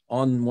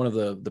on one of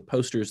the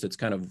posters that's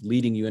kind of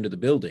leading you into the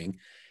building,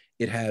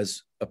 it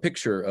has a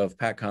picture of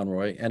Pat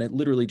Conroy, and it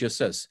literally just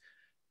says,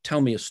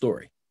 tell me a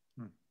story.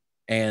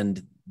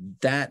 And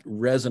that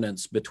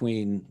resonance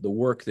between the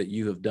work that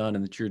you have done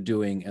and that you're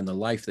doing and the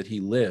life that he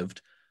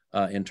lived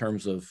in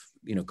terms of,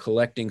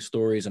 collecting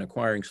stories and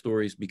acquiring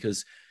stories,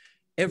 because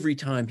every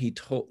time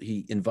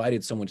he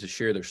invited someone to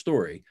share their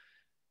story,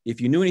 if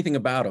you knew anything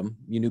about him,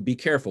 you knew, be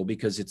careful,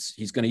 because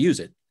he's going to use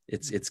it.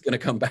 It's going to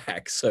come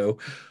back. So,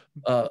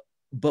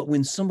 but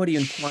when somebody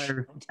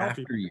inquires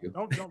after you,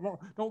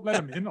 don't let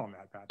him in on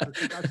that,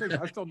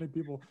 Pat. I still need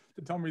people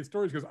to tell me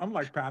stories, because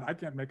unlike Pat, I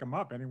can't make them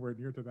up anywhere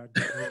near to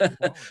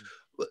that.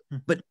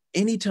 But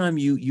anytime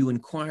you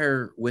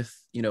inquire with,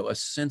 a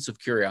sense of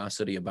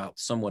curiosity about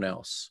someone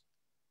else,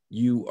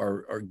 you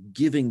are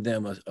giving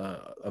them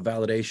a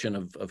validation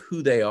of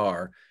who they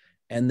are,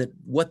 and that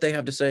what they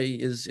have to say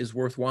is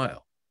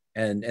worthwhile.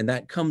 And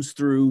that comes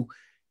through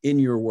in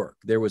your work.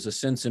 There was a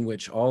sense in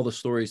which all the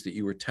stories that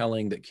you were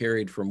telling that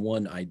carried from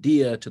one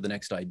idea to the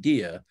next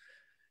idea,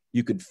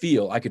 I could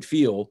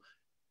feel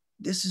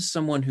this is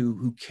someone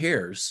who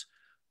cares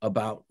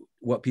about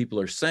what people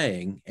are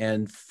saying.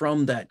 And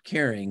from that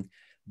caring,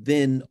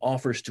 then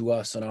offers to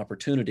us an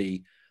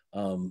opportunity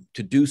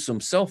to do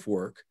some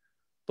self-work,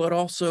 but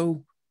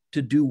also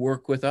to do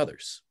work with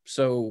others.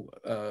 So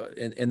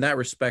in that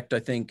respect, I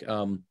think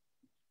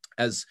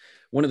as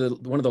one of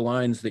the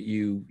lines that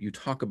you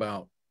talk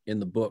about in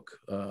the book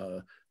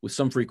with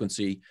some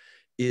frequency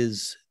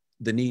is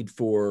the need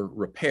for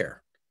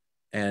repair,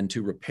 and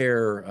to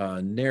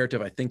repair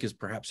narrative, I think, is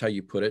perhaps how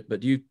you put it. But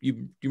do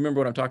you remember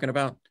what I'm talking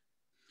about?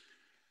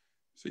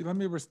 So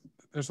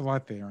there's a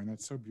lot there, and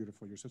that's so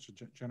beautiful. You're such a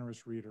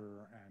generous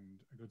reader and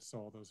a good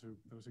soul. Those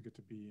who get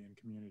to be in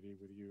community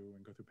with you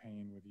and go through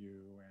pain with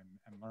you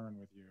and learn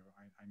with you,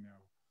 I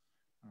know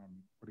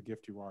what a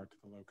gift you are to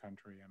the Low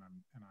Country, and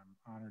I'm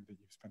honored that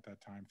you've spent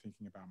that time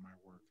thinking about my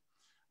work.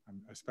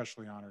 I'm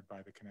especially honored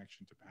by the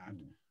connection to Pat,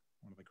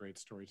 one of the great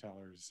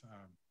storytellers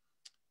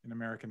in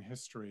American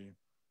history.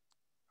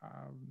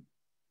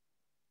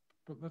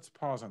 But let's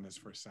pause on this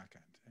for a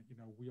second.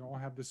 We all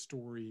have this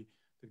story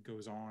that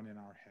goes on in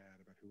our head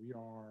about who we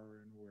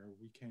are and where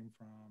we came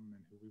from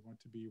and who we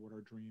want to be, what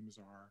our dreams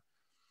are.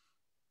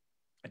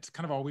 It's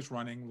kind of always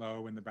running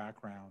low in the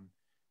background.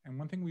 And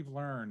one thing we've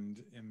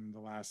learned in the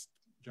last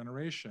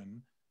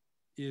generation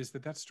is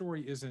that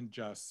story isn't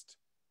just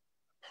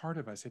part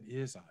of us, it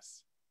is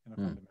us in a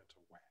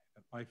fundamental way.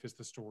 That life is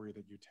the story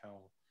that you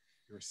tell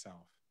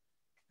yourself.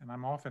 And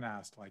I'm often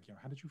asked,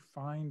 how did you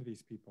find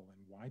these people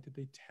and why did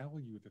they tell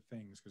you the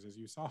things? Because as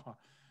you saw,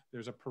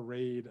 there's a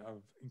parade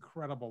of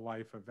incredible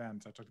life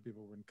events. I talked to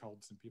people who were in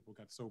cults and people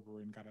got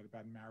sober and got out of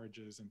bad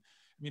marriages. And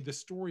I mean, the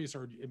stories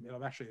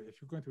it'll actually,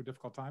 if you're going through a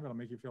difficult time, it'll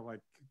make you feel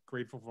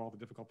grateful for all the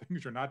difficult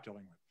things you're not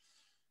dealing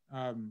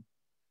with.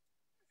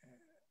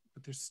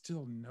 But there's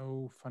still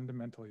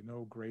fundamentally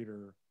no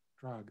greater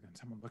drug than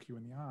someone look you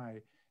in the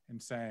eye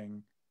and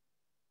saying,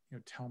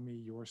 tell me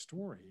your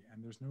story.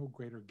 And there's no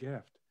greater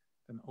gift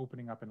than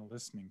opening up and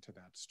listening to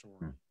that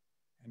story.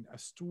 And a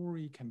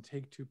story can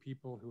take two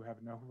people who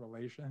have no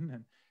relation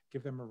and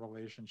give them a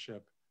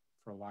relationship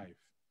for life.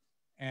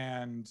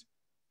 And,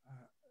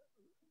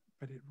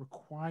 but it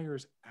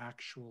requires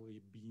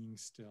actually being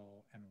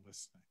still and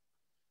listening.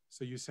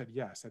 So you said,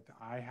 yes,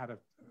 I had a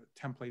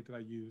template that I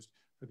used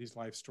for these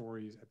life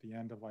stories at the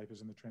end of Life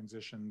is in the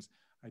Transitions.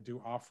 I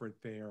do offer it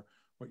there.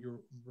 What you're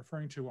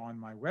referring to on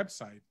my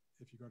website,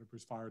 if you go to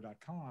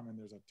brucefeiler.com, and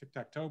there's a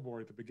tic-tac-toe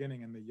board at the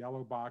beginning and the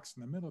yellow box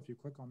in the middle, if you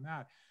click on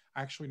that,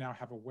 I actually now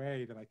have a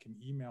way that I can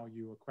email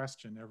you a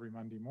question every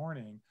Monday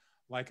morning,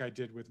 like I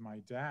did with my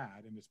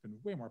dad. And it's been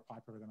way more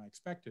popular than I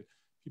expected.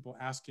 People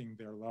asking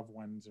their loved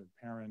ones or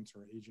parents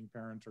or aging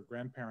parents or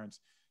grandparents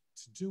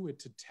to do it,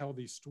 to tell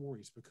these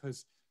stories,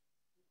 because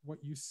what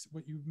you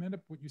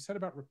said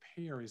about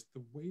repair is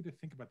the way to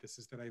think about this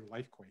is that a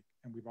lifequake,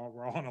 and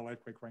we're all on a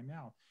lifequake right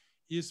now,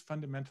 is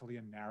fundamentally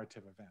a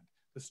narrative event.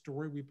 The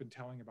story we've been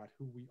telling about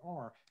who we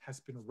are has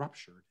been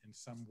ruptured in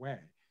some way.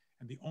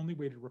 And the only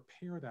way to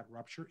repair that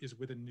rupture is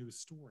with a new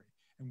story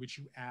in which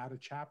you add a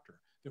chapter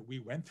that we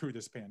went through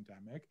this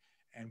pandemic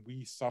and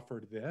we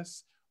suffered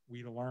this,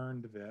 we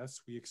learned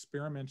this, we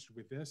experimented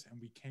with this, and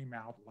we came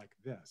out like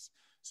this.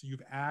 So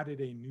you've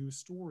added a new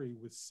story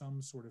with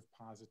some sort of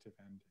positive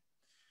ending.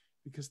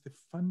 because the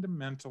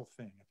fundamental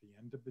thing at the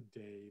end of the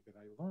day that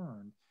I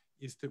learned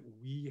is that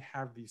we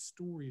have these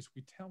stories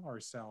we tell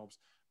ourselves,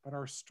 but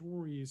our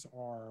stories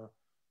are,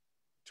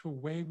 to a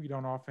way we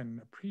don't often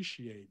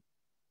appreciate,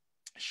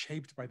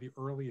 shaped by the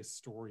earliest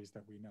stories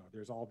that we know.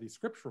 There's all these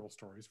scriptural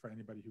stories for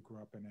anybody who grew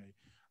up in a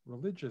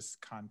religious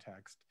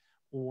context,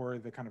 or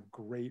the kind of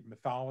great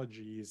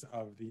mythologies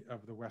of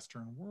the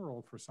Western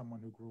world for someone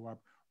who grew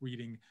up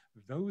reading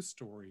those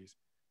stories.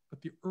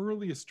 But the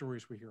earliest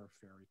stories we hear are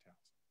fairy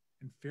tales.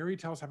 And fairy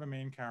tales have a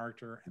main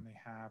character and they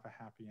have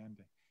a happy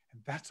ending.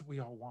 And that's what we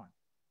all want.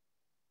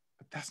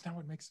 But that's not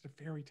what makes it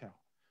a fairy tale.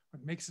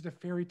 What makes it a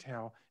fairy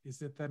tale is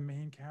that the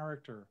main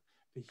character,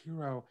 the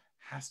hero,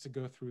 has to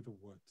go through the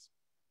woods.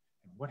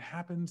 And what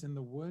happens in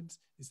the woods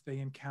is they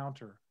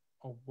encounter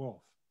a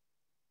wolf,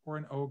 or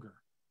an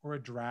ogre, or a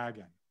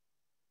dragon,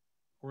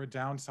 or a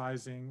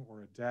downsizing,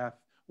 or a death,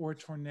 or a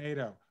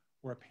tornado,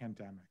 or a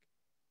pandemic.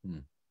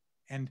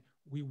 And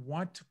we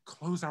want to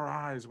close our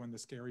eyes when the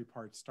scary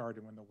parts start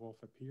and when the wolf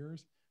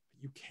appears,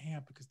 but you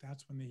can't, because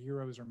that's when the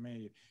heroes are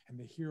made. And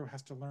the hero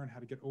has to learn how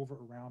to get over,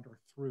 around, or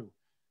through.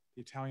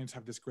 The Italians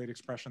have this great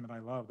expression that I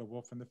love, the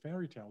wolf in the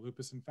fairy tale,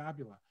 lupus in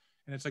fabula.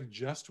 And it's like,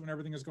 just when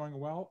everything is going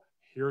well,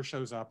 here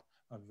shows up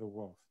the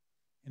wolf.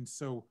 And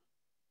so,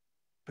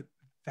 but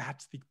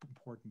that's the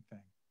important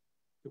thing,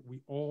 that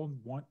we all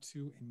want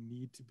to and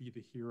need to be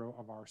the hero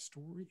of our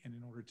story. And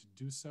in order to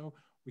do so,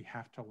 we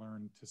have to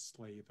learn to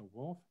slay the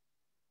wolf.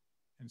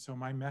 And so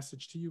my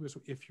message to you is,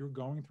 if you're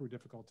going through a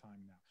difficult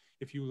time now,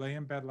 if you lay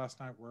in bed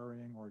last night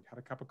worrying, or had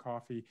a cup of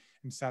coffee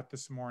and sat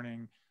this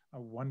morning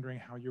wondering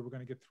how you were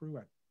going to get through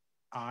it,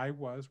 I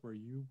was where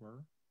you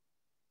were.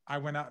 I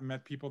went out and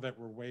met people that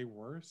were way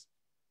worse.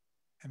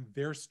 And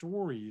their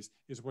stories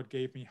is what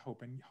gave me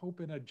hope, and hope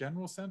in a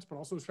general sense, but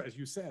also, as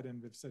you said,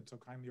 and have said so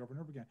kindly over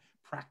and over again,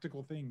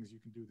 practical things you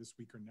can do this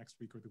week or next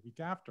week or the week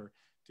after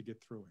to get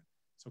through it.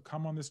 So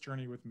come on this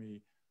journey with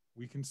me.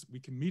 We can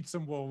meet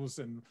some wolves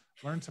and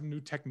learn some new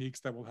techniques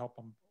that will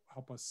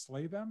help us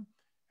slay them,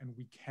 and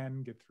we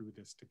can get through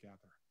this together.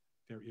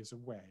 There is a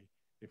way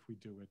if we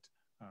do it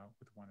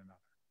with one another.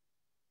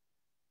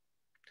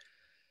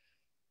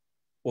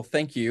 Well,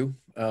 thank you.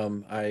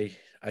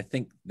 I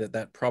think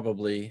that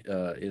probably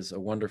is a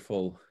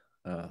wonderful,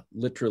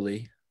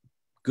 literally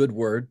good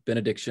word,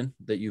 benediction,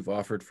 that you've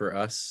offered for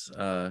us.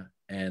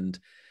 And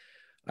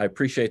I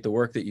appreciate the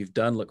work that you've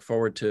done. Look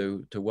forward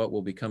to what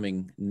will be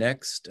coming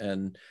next.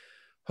 And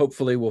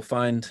hopefully we'll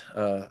find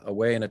a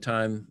way and a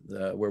time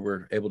where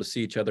we're able to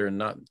see each other and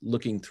not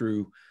looking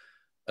through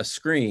a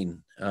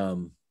screen.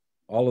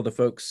 All of the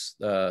folks,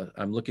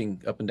 I'm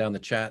looking up and down the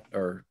chat,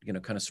 are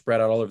kind of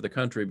spread out all over the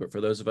country. But for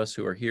those of us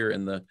who are here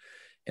in the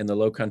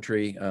Low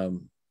Country,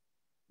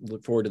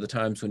 look forward to the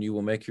times when you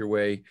will make your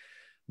way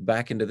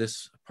back into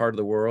this part of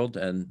the world.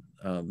 And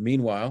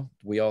meanwhile,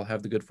 we all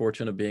have the good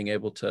fortune of being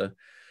able to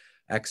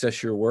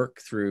access your work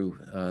through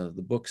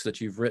the books that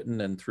you've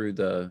written and through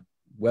the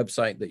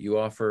website that you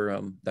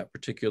offer, that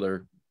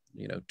particular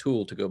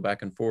tool to go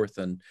back and forth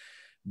and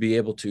be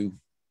able to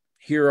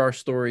hear our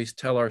stories,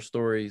 tell our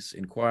stories,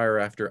 inquire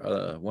after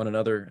one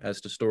another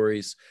as to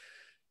stories,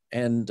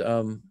 and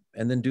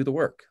then do the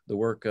work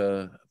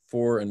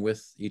for and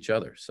with each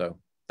other. So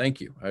thank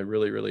you. I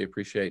really, really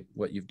appreciate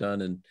what you've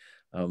done,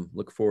 and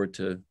look forward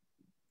to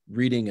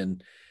reading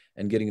and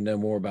getting to know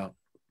more about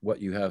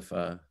what you have,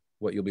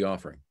 what you'll be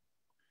offering.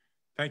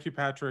 Thank you,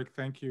 Patrick.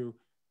 Thank you.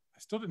 I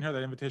still didn't hear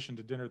that invitation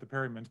to dinner at the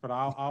Perrymans, but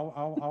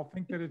I'll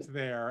think that it's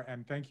there.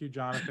 And thank you,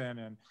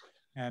 Jonathan,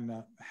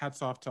 and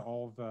hats off to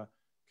all the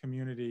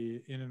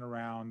community in and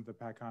around the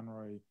Pat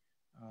Conroy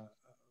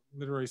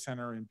Literary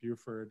Center in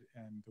Beaufort,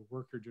 and the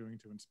work you're doing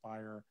to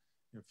inspire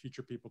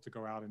future people to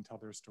go out and tell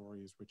their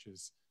stories, which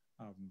is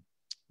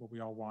what we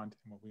all want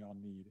and what we all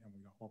need and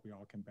what we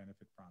all can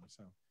benefit from.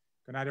 So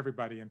good night,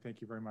 everybody, and thank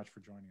you very much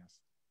for joining us.